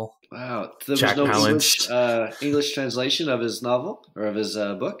Seagal. Wow. There Jack was no Palance. English translation of his novel or of his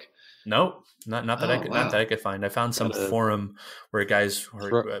book? Nope. Not that I could find. I found some forum where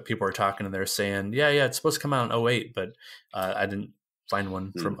people were talking and they're saying, yeah, it's supposed to come out in 2008, but I didn't find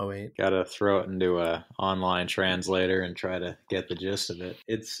one from 2008. Got to throw it into a online translator and try to get the gist of it.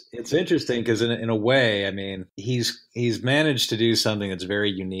 It's interesting because in a way, I mean, he's managed to do something that's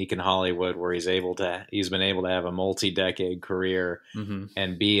very unique in Hollywood, where he's been able to have a multi-decade career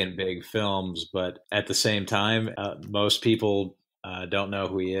and be in big films, but at the same time, most people don't know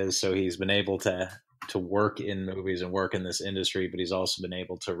who he is, so he's been able to to work in movies and work in this industry, but he's also been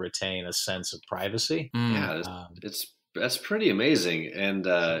able to retain a sense of privacy. Yeah, that's pretty amazing. And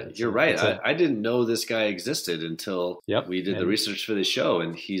you're right. I didn't know this guy existed until we did the research for the show,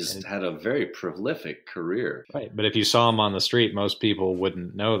 and he's had a very prolific career. Right, but if you saw him on the street, most people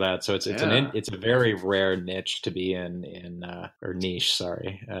wouldn't know that. So it's a very rare niche to be in or niche,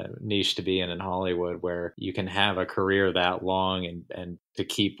 niche to be in Hollywood, where you can have a career that long and to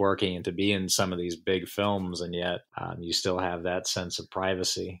keep working and to be in some of these big films, and yet you still have that sense of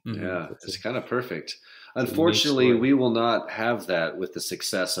privacy. Yeah, it's kind of perfect. Unfortunately, we will not have that with the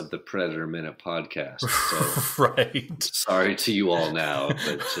success of the Predator Minute podcast. So, right. Sorry to you all now,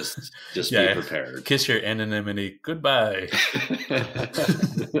 but just be prepared. Kiss your anonymity goodbye.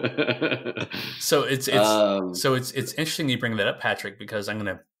 So it's interesting you bring that up, Patrick, because I'm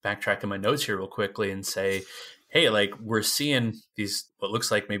going to backtrack in my notes here real quickly and say, hey, like we're seeing these what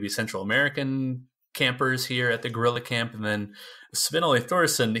looks like maybe Central American campers here at the guerrilla camp, and then Sven-Ole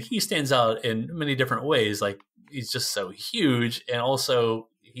Thorsen, he stands out in many different ways. Like he's just so huge, and also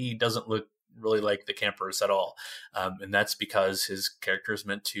he doesn't look really like the campers at all, and that's because his character is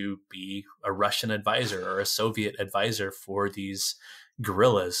meant to be a Russian advisor or a Soviet advisor for these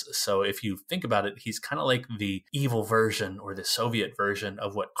guerrillas. So if you think about it, he's kind of like the evil version or the Soviet version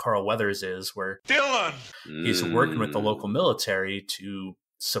of what Carl Weathers is, where Dylan he's working with the local military to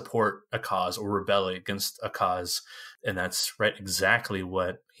support a cause or rebel against a cause. And that's right, exactly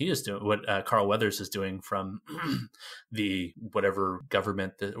what he is doing, what Carl Weathers is doing from the whatever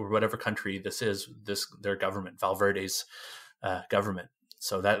government or whatever country this is, their government, Valverde's government.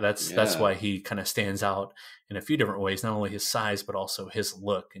 So that's why he kind of stands out in a few different ways, not only his size, but also his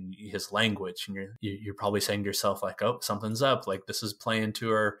look and his language. And you're probably saying to yourself, like, oh, something's up. Like this is playing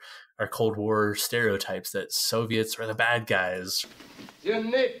to our Cold War stereotypes that Soviets are the bad guys. You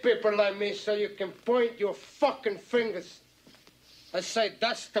need people like me so you can point your fucking fingers and say,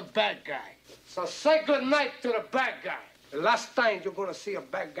 that's the bad guy. So say good night to the bad guy. The last time you're going to see a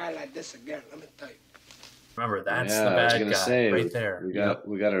bad guy like this again, let me tell you. Remember, that's the bad guy right there.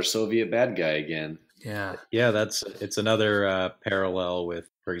 We got our Soviet bad guy again. Yeah. It's another parallel with,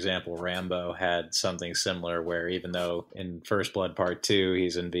 for example, Rambo had something similar where even though in First Blood Part 2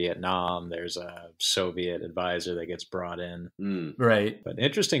 he's in Vietnam, there's a Soviet advisor that gets brought in. Right. But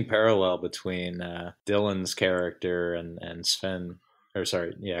interesting parallel between Dylan's character and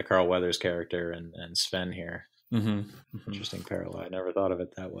Carl Weathers' character and Sven here. Interesting parallel. I never thought of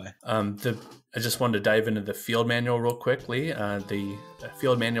it that way. I just wanted to dive into the field manual real quickly. The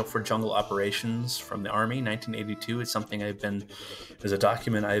field manual for jungle operations from the Army, 1982. It's something is a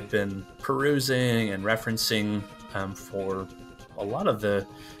document I've been perusing and referencing for a lot of the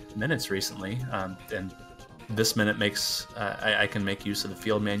minutes recently. And this minute makes I can make use of the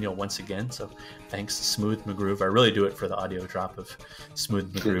field manual once again. So thanks to Smooth McGroove. I really do it for the audio drop of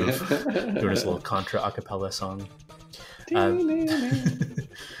Smooth McGroove doing his little contra a cappella song.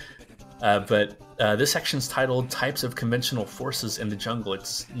 But this section's titled Types of Conventional Forces in the Jungle.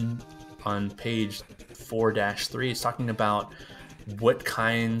 It's on page 4-3. It's talking about what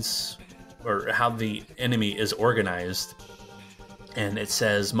kinds or how the enemy is organized. And it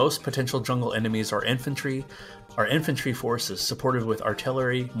says most potential jungle enemies are infantry forces supported with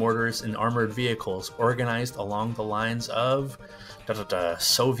artillery, mortars, and armored vehicles organized along the lines of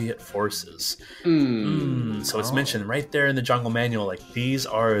Soviet forces. So it's mentioned right there in the jungle manual, like these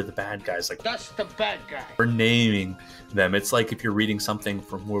are the bad guys. Like that's the bad guy. We're naming them. It's like if you're reading something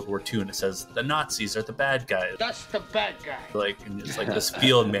from World War II and it says the Nazis are the bad guys. That's the bad guy. Like, and it's like this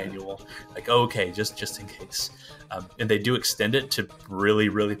field manual. Like, okay, just in case. And they do extend it to really,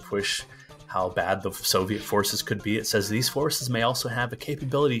 really push how bad the Soviet forces could be. It says these forces may also have a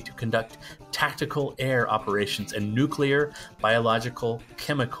capability to conduct tactical air operations and nuclear, biological,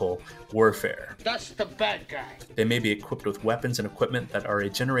 chemical warfare. That's the bad guy. They may be equipped with weapons and equipment that are a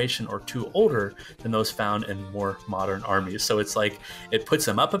generation or two older than those found in more modern armies. So it's like it puts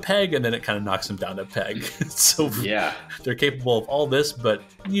them up a peg and then it kind of knocks them down a peg. So yeah, they're capable of all this, but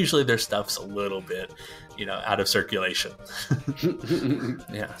usually their stuff's a little bit, out of circulation.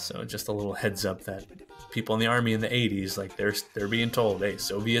 Yeah, so just a little heads up that people in the Army in the 80s, like they're being told, hey,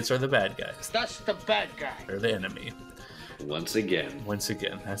 Soviets are the bad guys. That's the bad guy. They're the enemy. Once again,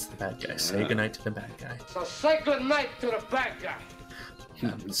 that's the bad guy. Yeah. Say goodnight to the bad guy. So say goodnight to the bad guy.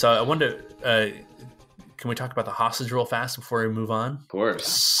 So I wonder, can we talk about the hostage real fast before we move on? Of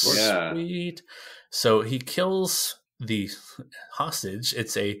course. Yeah. Sweet. So he kills the hostage.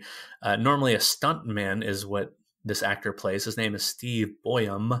 It's normally a stuntman is what this actor plays. His name is Steve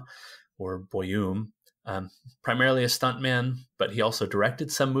Boyum or Boyum. primarily a stuntman, but he also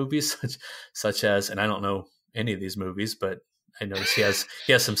directed some movies, such as, and I don't know any of these movies, but I noticed he has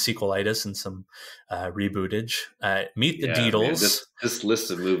some sequelitis and some rebootage. Meet the Deedles. Man, this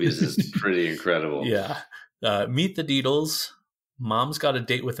list of movies is pretty incredible. Yeah. Meet the Deedles, Mom's Got a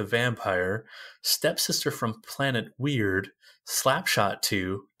Date with a Vampire, Stepsister from Planet Weird, Slapshot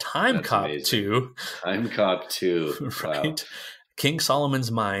 2, Time Cop 2. Time Cop 2. Right. Wow. King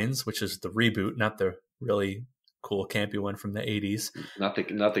Solomon's Mines, which is the reboot, not the really cool campy one from the 80s. Not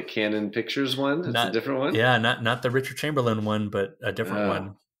the Canon Pictures one? It's a different one? Yeah, not the Richard Chamberlain one, but a different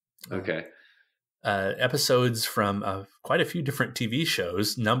one. Okay. Episodes from quite a few different TV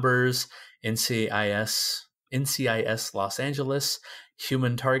shows. Numbers, NCIS Los Angeles,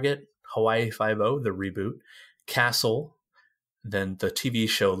 Human Target, Hawaii Five-0, the reboot, Castle, then the TV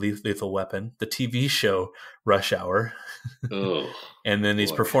show Lethal Weapon, the TV show Rush Hour. Oh, and then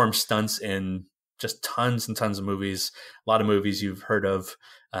he's performed stunts in just tons and tons of movies. A lot of movies you've heard of,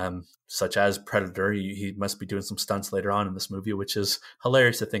 such as Predator. He must be doing some stunts later on in this movie, which is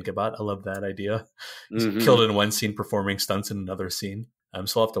hilarious to think about. I love that idea. He's killed in one scene, performing stunts in another scene.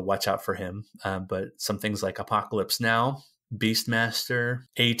 So we'll have to watch out for him. But some things like Apocalypse Now, Beastmaster,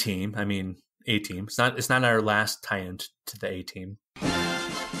 A-Team. I mean, A-Team. It's not our last tie-in to the A-Team.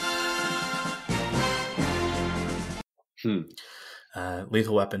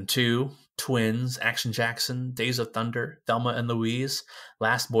 Lethal Weapon 2, Twins, Action Jackson, Days of Thunder, Thelma and Louise,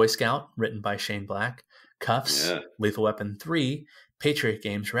 Last Boy Scout, written by Shane Black, Cuffs, Lethal Weapon 3, Patriot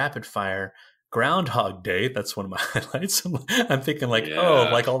Games, Rapid Fire, Groundhog Day. That's one of my highlights. I'm thinking like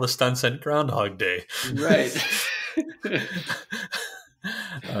all the stunts in Groundhog Day. Right.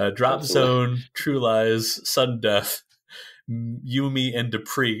 Drop Zone, True Lies, Sudden Death, Yumi and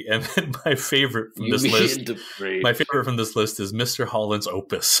Dupree, and then my favorite from this list. My favorite from this list is Mr. Holland's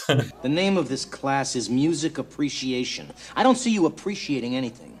Opus. The name of this class is Music Appreciation. I don't see you appreciating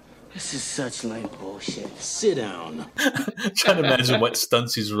anything. This is such lame bullshit. Sit down. Trying to imagine what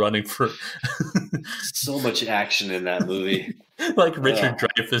stunts he's running for. So much action in that movie. Like Richard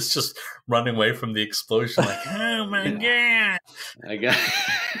Dreyfuss just running away from the explosion, like, oh my god! I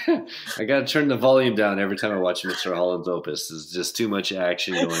got to turn the volume down every time I watch Mr. Holland's Opus. There's just too much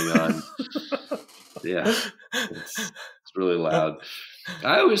action going on. Yeah, it's really loud.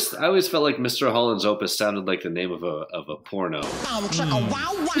 I always felt like Mr. Holland's Opus sounded like the name of a porno.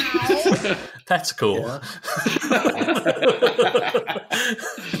 That's cool. Yeah.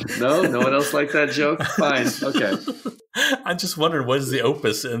 No one else liked that joke. Fine, okay. I just wondered, what is the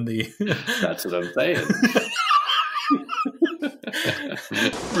opus in the? That's what I'm saying.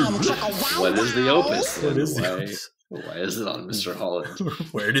 What is the opus? What is the opus? Why is it on Mr. Holland?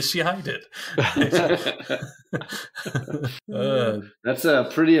 Where does she hide it? That's a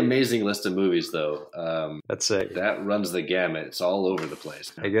pretty amazing list of movies, though. That's it. That runs the gamut. It's all over the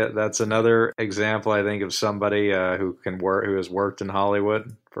place. I get that's another example, I think, of somebody who has worked in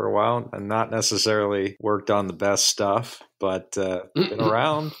Hollywood for a while and not necessarily worked on the best stuff, but been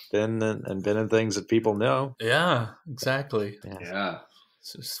around, been in things that people know. Yeah, exactly. Yeah.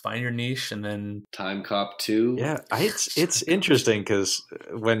 So just find your niche and then Time Cop 2. Yeah, it's interesting because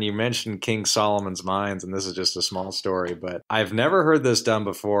when you mentioned King Solomon's Mines, and this is just a small story, but I've never heard this done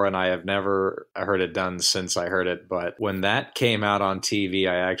before, and I have never heard it done since I heard it. But when that came out on TV,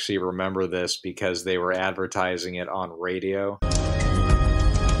 I actually remember this because they were advertising it on radio.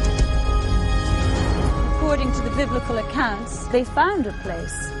 According to the biblical accounts, they found a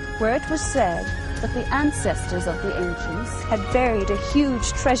place where it was said that the ancestors of the ancients had buried a huge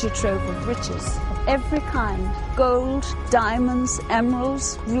treasure trove of riches of every kind. Gold, diamonds,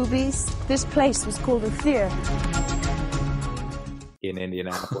 emeralds, rubies. This place was called Ophir. In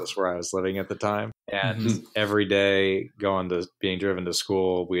Indianapolis, where I was living at the time. And every day being driven to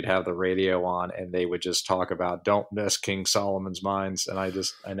school, we'd have the radio on and they would just talk about, don't miss King Solomon's Mines. And I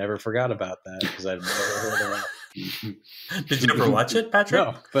now forgot about that because I've never heard of that. Did you ever watch it, Patrick?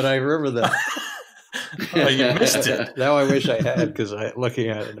 No, but I remember that. Oh, you missed it. Now I wish I had, because looking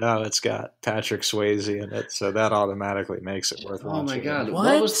at it now, it's got Patrick Swayze in it, so that automatically makes it worth watching. Oh my god!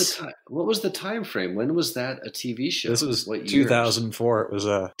 What? What was the time frame? When was that a TV show? This was what 2004. It was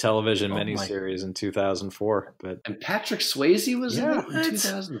a television miniseries in 2004. And Patrick Swayze was in it in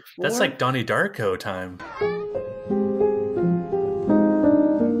 2004. That's like Donnie Darko time.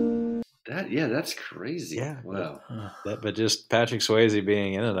 That's crazy. Yeah, wow. But just Patrick Swayze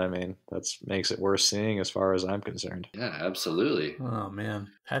being in it, I mean, that makes it worth seeing as far as I'm concerned. Yeah, absolutely. Oh man,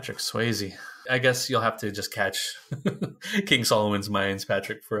 Patrick Swayze. I guess you'll have to just catch King Solomon's Mines,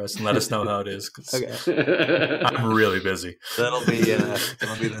 Patrick, for us and let us know how it is. 'Cause I'm really busy. That'll be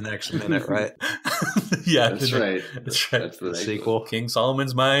the next minute, right? Yeah, that's right. That's right. That's the sequel. King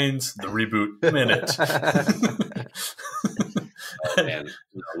Solomon's Mines, the reboot minute. Oh man,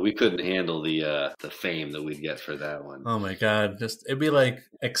 no, we couldn't handle the fame that we'd get for that one. Oh my god, it'd be like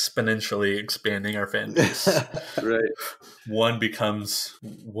exponentially expanding our fan base. Right. One becomes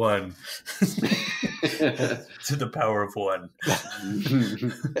one. To the power of one.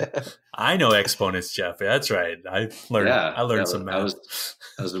 I know exponents, Jeff. That's right. I learned some math.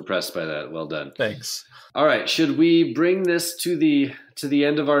 I was impressed by that. Well done. Thanks. All right, should we bring this to the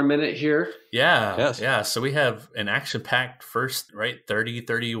end of our minute here? Yeah. Yes. Yeah. So we have an action-packed first, right? 30,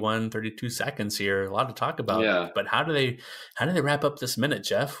 31, 32 seconds here. A lot to talk about. Yeah. But how do they wrap up this minute,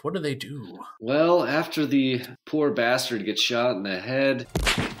 Jeff? What do they do? Well, after the poor bastard gets shot in the head,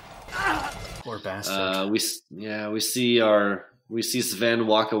 Poor bastard. we see Sven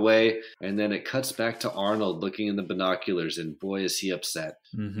walk away, and then it cuts back to Arnold looking in the binoculars, and boy, is he upset.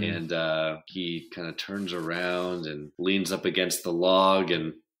 Mm-hmm. And he kind of turns around and leans up against the log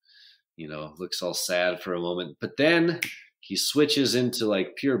and, looks all sad for a moment. But then he switches into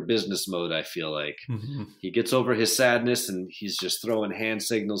like pure business mode, I feel like. Mm-hmm. He gets over his sadness, and he's just throwing hand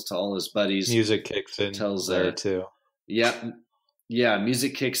signals to all his buddies. Music kicks in there too. Yeah,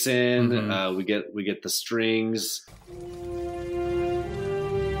 music kicks in. Mm-hmm. We get the strings.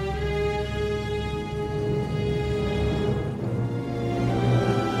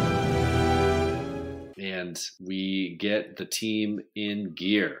 And we get the team in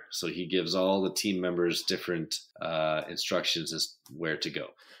gear. So he gives all the team members different instructions as where to go.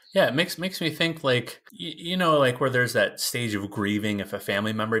 Yeah, it makes me think like, like where there's that stage of grieving if a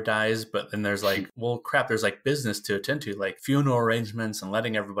family member dies, but then there's like, well, crap, there's like business to attend to, like funeral arrangements and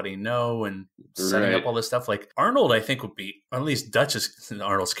letting everybody know and setting up all this stuff. Like Arnold, I think would be, or at least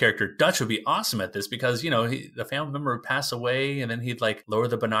Arnold's character, Dutch would be awesome at this because, the family member would pass away and then he'd like lower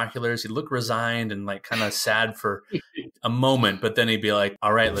the binoculars. He'd look resigned and like kind of sad for a moment, but then he'd be like,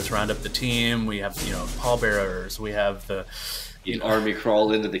 all right, let's round up the team. We have, pallbearers. We have the... He'd army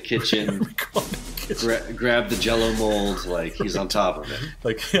crawl into the kitchen, grab the Jell-O mold, like he's on top of it.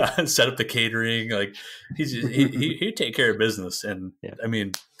 Like, yeah, set up the catering. Like he'd take care of business. And I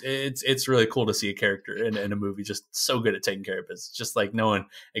mean, it's really cool to see a character in a movie just so good at taking care of business, just like knowing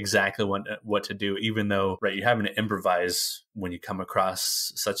exactly what to do, even though, right, you're having to improvise when you come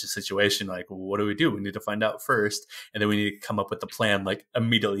across such a situation. Like, well, what do? We need to find out first, and then we need to come up with the plan like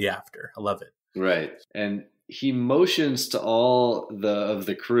immediately after. I love it. Right. And he motions to all of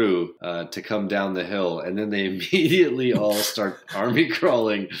the crew to come down the hill, and then they immediately all start army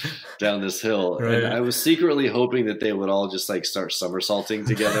crawling down this hill. Right. And I was secretly hoping that they would all just like start somersaulting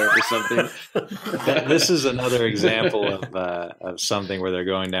together or something. This is another example of something where they're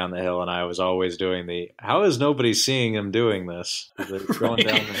going down the hill, and I was always doing how is nobody seeing them doing this? They're going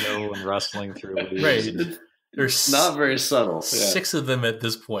down the hill and rustling through leaves. Right. There's not very subtle. 6 of them at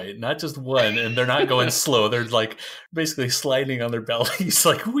this point, not just one, and they're not going slow. They're like basically sliding on their bellies,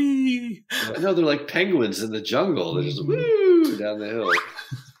 like wee. No, they're like penguins in the jungle. They're just woo down the hill.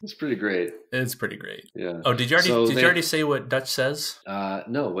 It's pretty great. It's pretty great. Yeah. Oh, did you already say what Dutch says?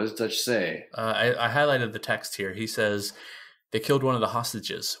 No. What does Dutch say? I highlighted the text here. He says, "They killed one of the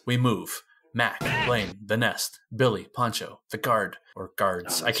hostages. We move. Mac, Blaine, the nest, Billy, Poncho, the guard or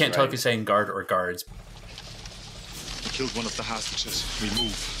guards. I can't tell if he's saying guard or guards." We killed one of the hostages. We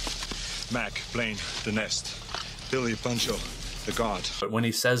move. Mac, Blaine, the nest. Billy, Poncho, the guard. But when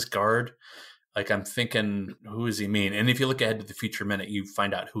he says guard, like I'm thinking, who does he mean? And if you look ahead to the future minute, you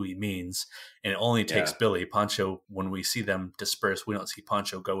find out who he means. And it only takes Billy. Poncho, when we see them disperse, we don't see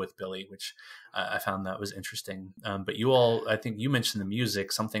Poncho go with Billy, which I found that was interesting. But you all, I think you mentioned the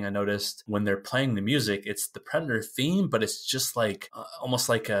music. Something I noticed when they're playing the music, it's the Predator theme, but it's just like almost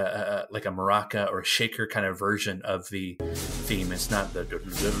like a maraca or a shaker kind of version of the theme. It's not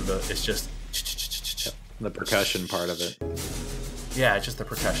it's just the percussion part of it. Yeah, just the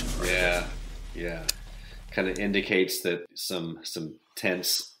percussion part. Yeah. Kind of indicates that some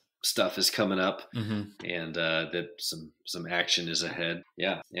tense stuff is coming up, and that some action is ahead.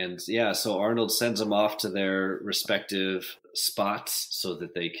 So Arnold sends them off to their respective spots so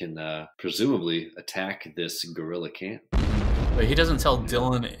that they can presumably attack this guerrilla camp. But he doesn't tell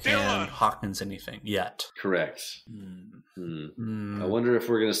Dylan and Hawkins anything yet. Correct. I wonder if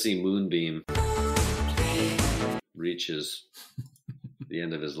we're going to see Moonbeam reaches the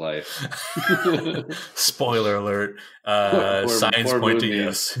end of his life. Spoiler alert. Signs point to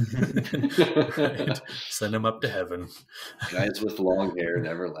yes. Right. Send him up to heaven. Guys with long hair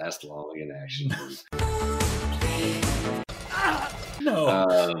never last long in action.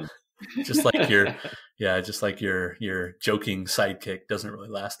 No. Just like your Yeah, just like your joking sidekick doesn't really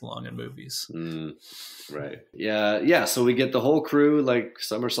last long in movies. Right. Yeah. So we get the whole crew like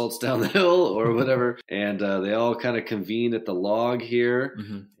somersaults down the hill or whatever, and they all kind of convene at the log here,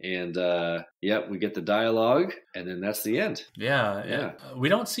 and we get the dialogue, and then that's the end. Yeah. We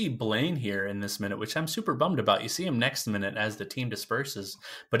don't see Blaine here in this minute, which I'm super bummed about. You see him next minute as the team disperses,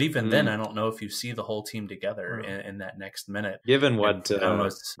 but even then, I don't know if you see the whole team together in that next minute. Given what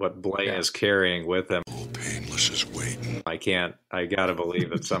Blaine is carrying with him, painless is waiting. I gotta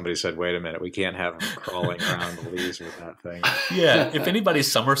believe that somebody said, "Wait a minute, we can't have him crawling around the leaves with that thing." Yeah, if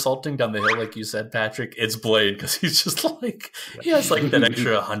anybody's somersaulting down the hill, like you said, Patrick, it's Blaine, because he's just like, he has like that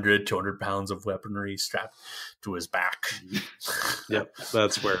extra 100, 200 pounds of weaponry strapped to his back. Yep,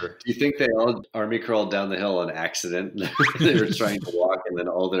 that's where. Do you think they all army crawled down the hill on accident? They were trying to walk, and then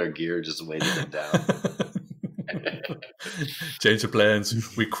all their gear just weighted them down. Change the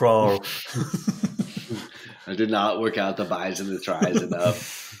plans. We crawl. I did not work out the bis and the tris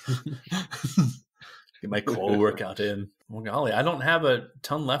enough. Get my core workout in. Well, golly, I don't have a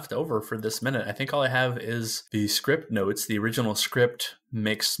ton left over for this minute. I think all I have is the script notes. The original script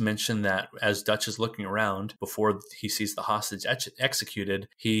makes mention that as Dutch is looking around before he sees the hostage executed,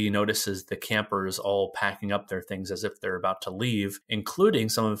 he notices the campers all packing up their things as if they're about to leave, including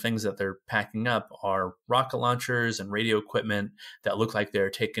some of the things that they're packing up are rocket launchers and radio equipment that look like they're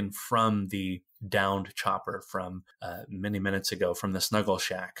taken from the downed chopper from many minutes ago from the Snuggle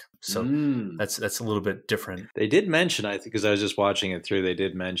Shack. So that's a little bit different. They did mention, I think, because I was just watching it through, they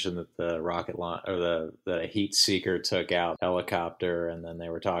did mention that the rocket launch or the heat seeker took out helicopter, and then they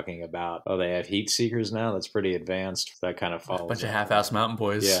were talking about, they have heat seekers now. That's pretty advanced. That kind of follows. A bunch of half-ass mountain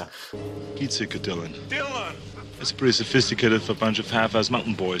boys. Yeah. Heat seeker, Dylan. That's pretty sophisticated for a bunch of half-ass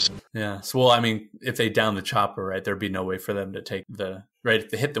mountain boys. Yeah. So, well, I mean, if they down the chopper, right, there'd be no way for them to take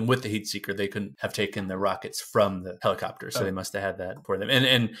if they hit them with the heat seeker, they couldn't have taken the rockets from the helicopter. So they must have had that for them.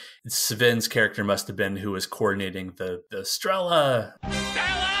 And Sven's character must have been who was coordinating the Strela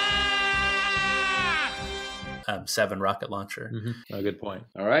 7 rocket launcher. Oh, good point.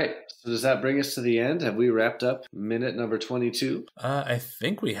 All right. So does that bring us to the end? Have we wrapped up minute number 22? I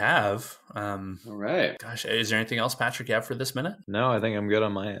think we have. All right. Gosh, is there anything else, Patrick, you have for this minute? No, I think I'm good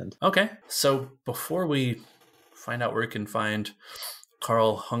on my end. Okay. So before we find out where we can find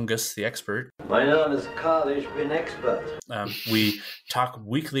Carl Hungus, the expert. My name is Carl, ich bin expert. We talk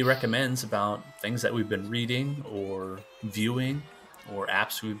weekly recommends about things that we've been reading or viewing or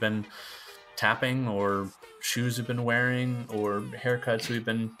apps we've been tapping or shoes we've been wearing or haircuts we've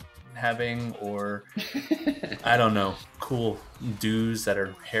been having or I don't know, cool do's that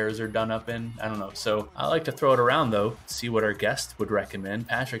our hairs are done up in. I don't know. So I like to throw it around though, see what our guest would recommend.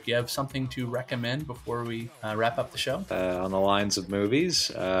 Patrick, you have something to recommend before we wrap up the show? On the lines of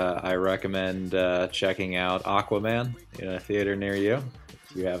movies, I recommend checking out Aquaman in a theater near you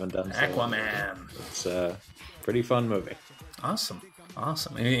if you haven't done so. Aquaman. It's a pretty fun movie. Awesome.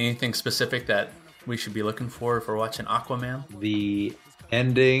 Anything specific that we should be looking for if we're watching Aquaman? The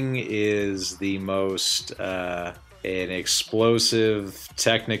ending is the most an explosive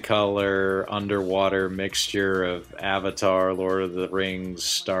technicolor underwater mixture of Avatar, Lord of the Rings,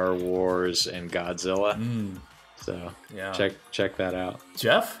 Star Wars, and Godzilla. So yeah, check that out.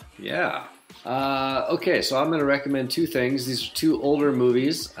 Jeff? Yeah. Okay, so I'm going to recommend 2 things. These are 2 older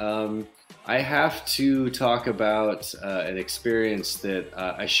movies. I have to talk about an experience that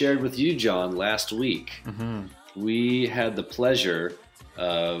I shared with you, John, last week. We had the pleasure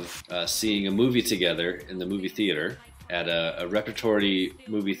of seeing a movie together in the movie theater at a repertory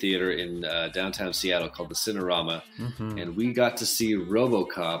movie theater in downtown Seattle called the Cinerama, and we got to see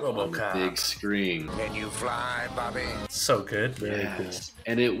RoboCop on the big screen. Can you fly, Bobby? So good. Very cool.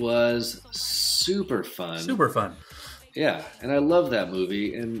 And it was super fun. Super fun. Yeah, and I love that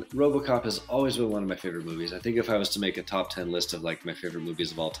movie, and RoboCop has always been one of my favorite movies. I think if I was to make a top 10 list of like my favorite movies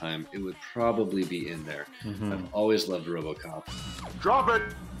of all time, it would probably be in there. I've always loved RoboCop. Drop it!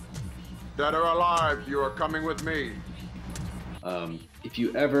 Dead or alive, you are coming with me. If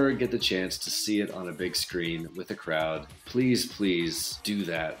you ever get the chance to see it on a big screen with a crowd, please do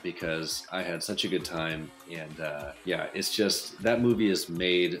that, because I had such a good time, and it's just, that movie is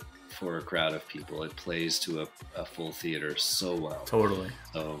made for a crowd of people. It plays to a full theater so well. Totally.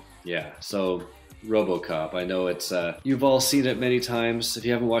 So yeah. So RoboCop. I know it's you've all seen it many times. If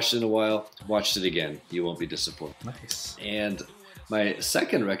you haven't watched it in a while, watch it again. You won't be disappointed. Nice. And my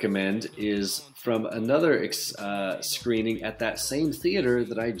second recommend is from another screening at that same theater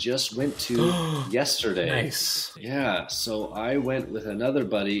that I just went to yesterday. Nice. Yeah. So I went with another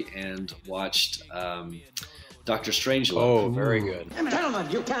buddy and watched Dr. Strangelove. Oh, very good. Gentlemen,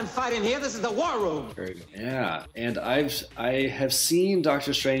 you can't fight in here. This is the war room. Very good. Yeah, and I have seen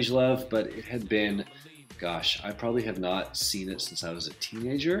Dr. Strangelove, but it had been, gosh, I probably have not seen it since I was a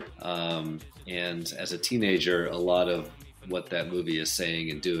teenager. And as a teenager, a lot of what that movie is saying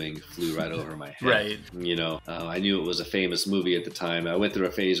and doing flew right over my head. Right. You know, I knew it was a famous movie at the time. I went through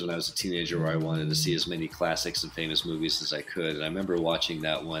a phase when I was a teenager where I wanted to see as many classics and famous movies as I could. And I remember watching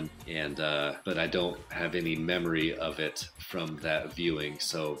that one, and but I don't have any memory of it from that viewing.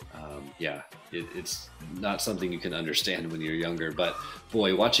 So, yeah, it's not something you can understand when you're younger. But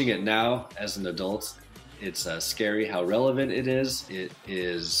boy, watching it now as an adult, it's scary how relevant it is. It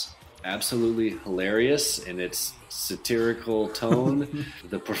is absolutely hilarious in its satirical tone.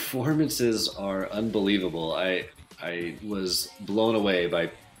 The performances are unbelievable. I was blown away by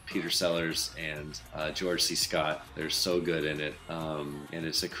Peter Sellers and George C. Scott. They're so good in it, and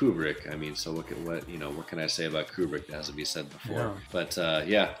it's a Kubrick. I mean, so what can I say about Kubrick that hasn't been said before? Yeah. But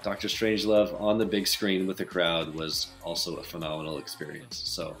yeah, Dr. Strangelove on the big screen with the crowd was also a phenomenal experience.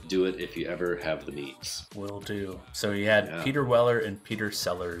 So do it if you ever have the means. Will do. So you had Peter Weller and Peter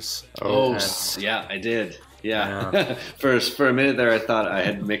Sellers. Oh, yeah, I did. Yeah. For a minute there, I thought I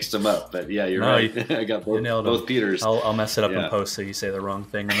had mixed them up, but yeah, you're right. I got both Peters. I'll mess it up in post so you say the wrong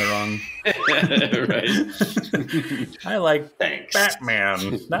thing and the wrong. Right. I like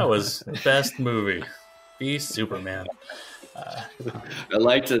Batman. That was the best movie. Be Superman. I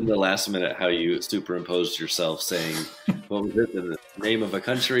liked in the last minute how you superimposed yourself saying, what was it, the name of a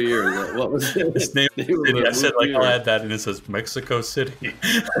country, or what was it? His name of city. I said, like, I'll add that, and it says Mexico City.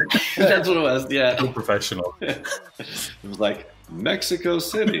 That's what it was, yeah. So professional. It was like, Mexico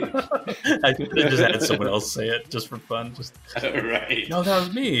City. I just had someone else say it just for fun. Right. No, that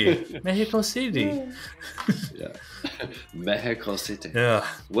was me. Mexico City. Yeah. Mexico City. Yeah.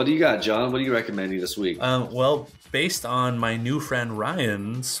 What do you got, John? What are you recommending this week? Well, based on my new friend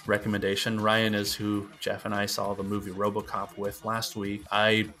Ryan's recommendation, Ryan is who Jeff and I saw the movie RoboCop with last week.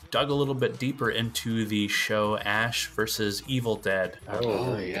 I dug a little bit deeper into the show Ash versus Evil Dead.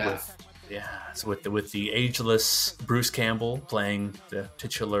 So with the ageless Bruce Campbell playing the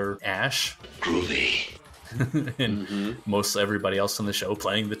titular Ash. Groovy. And most everybody else on the show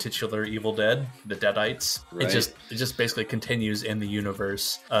playing the titular Evil Dead, the Deadites. Right. It just basically continues in the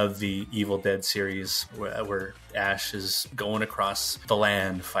universe of the Evil Dead series, where Ash is going across the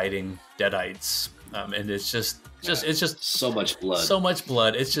land fighting Deadites, and it's just so much blood. So much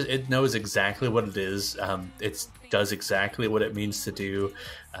blood. It knows exactly what it is. It does exactly what it means to do,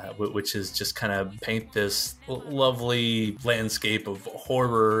 which is just kind of paint this lovely landscape of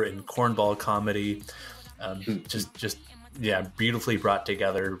horror and cornball comedy. Beautifully brought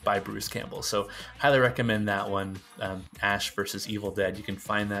together by Bruce Campbell. So highly recommend that one, Ash versus Evil Dead. You can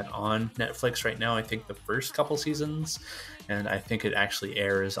find that on Netflix right now. I think the first couple seasons, and I think it actually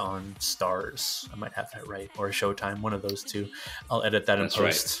airs on Stars. I might have that right, or Showtime, one of those two. I'll edit that in post.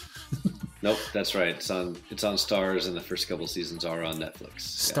 Right. Nope, that's right. It's on Stars, and the first couple seasons are on Netflix.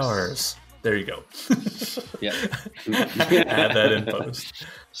 Stars. Yes. There you go. Yeah. Add that in post.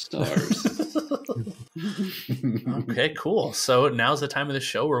 Stars. Okay, cool. So now's the time of the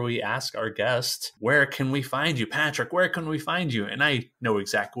show where we ask our guest, where can we find you? Patrick, where can we find you? And I know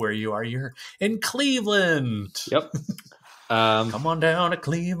exactly where you are. You're in Cleveland. Yep. Come on down to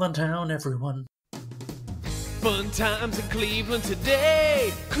Cleveland town, everyone. Fun times in Cleveland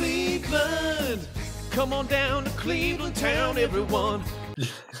today. Cleveland. Come on down to Cleveland town, everyone.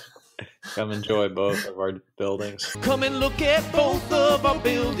 Come enjoy both of our buildings. Come and look at both of our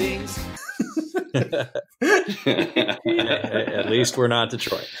buildings. At least we're not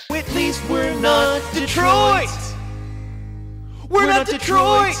Detroit. At least we're not Detroit. We're not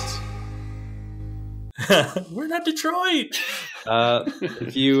Detroit. We're not Detroit.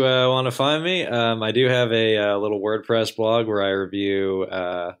 If you want to find me, I do have a little WordPress blog where I review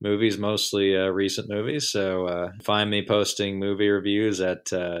movies, mostly recent movies. So find me posting movie reviews at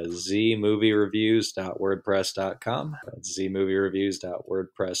zmoviereviews.wordpress.com. That's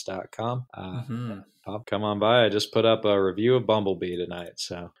zmoviereviews.wordpress.com. Come on by. I just put up a review of Bumblebee tonight.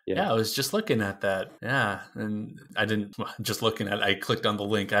 So yeah, I was just looking at that. Yeah, and I clicked on the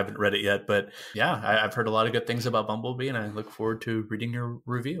link. I haven't read it yet, but yeah, I've heard a lot of good things about Bumblebee, and I look forward to reading your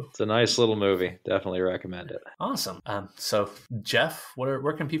review. It's a nice little movie. Definitely recommend it. Awesome. So Jeff,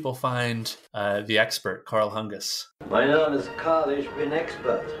 where can people find the expert, Carl Hungus? My name is Carl H. Bin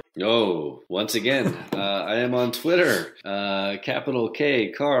Expert. Oh, once again, I am on Twitter, capital K,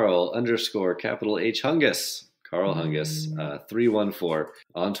 Carl, _ capital H, Hungus. Carl Hungus, 314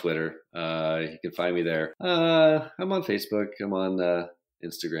 on Twitter. You can find me there. I'm on Facebook. I'm on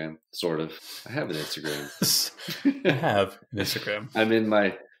Instagram, sort of. I have an Instagram. I have an Instagram. I'm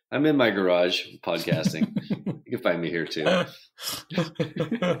in my garage podcasting. You can find me here too. All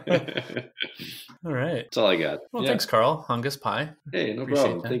right. That's all I got. Well, thanks, Carl. Hungus Pie. Hey, no Appreciate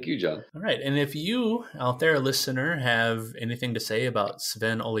problem. that. Thank you, John. All right. And if you out there, listener, have anything to say about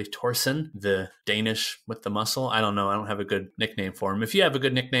Sven-Ole Thorsen, the Danish with the muscle, I don't know. I don't have a good nickname for him. If you have a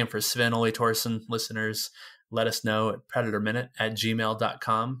good nickname for Sven-Ole Thorsen, listeners, let us know at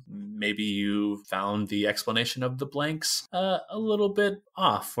predatorminute@gmail.com. Maybe you found the explanation of the blanks a little bit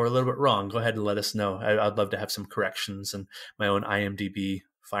off or a little bit wrong. Go ahead and let us know. I'd love to have some corrections and my own IMDb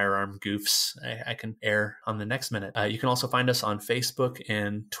firearm goofs I can air on the next minute. You can also find us on Facebook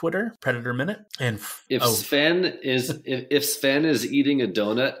and Twitter, Predator Minute. And if Sven is eating a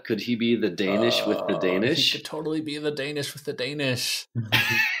donut, could he be the Danish with the Danish? He could totally be the Danish with the Danish.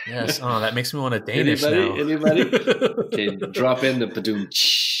 Yes. Oh, that makes me want a Danish now. Anybody? Okay, drop in the padoom.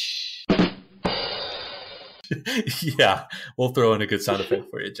 Yeah, we'll throw in a good sound effect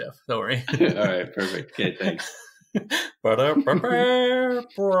for you, Jeff. Don't worry. All right, perfect. Okay, thanks. I live for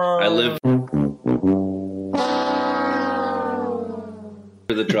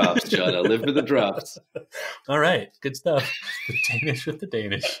the drops, John. I live for the drops. All right, good stuff. The Danish with the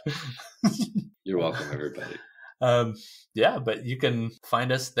Danish. You're welcome, everybody. Yeah, but you can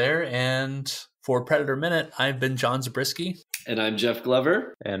find us there. And for Predator Minute, I've been John Zabriskie. And I'm Jeff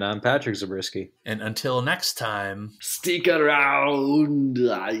Glover. And I'm Patrick Zabriskie. And until next time, stick around.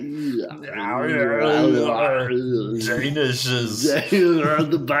 Danishes.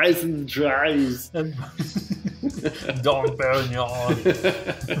 The bison tries. Don't burn your arm.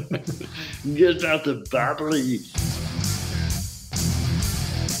 Get out the battery.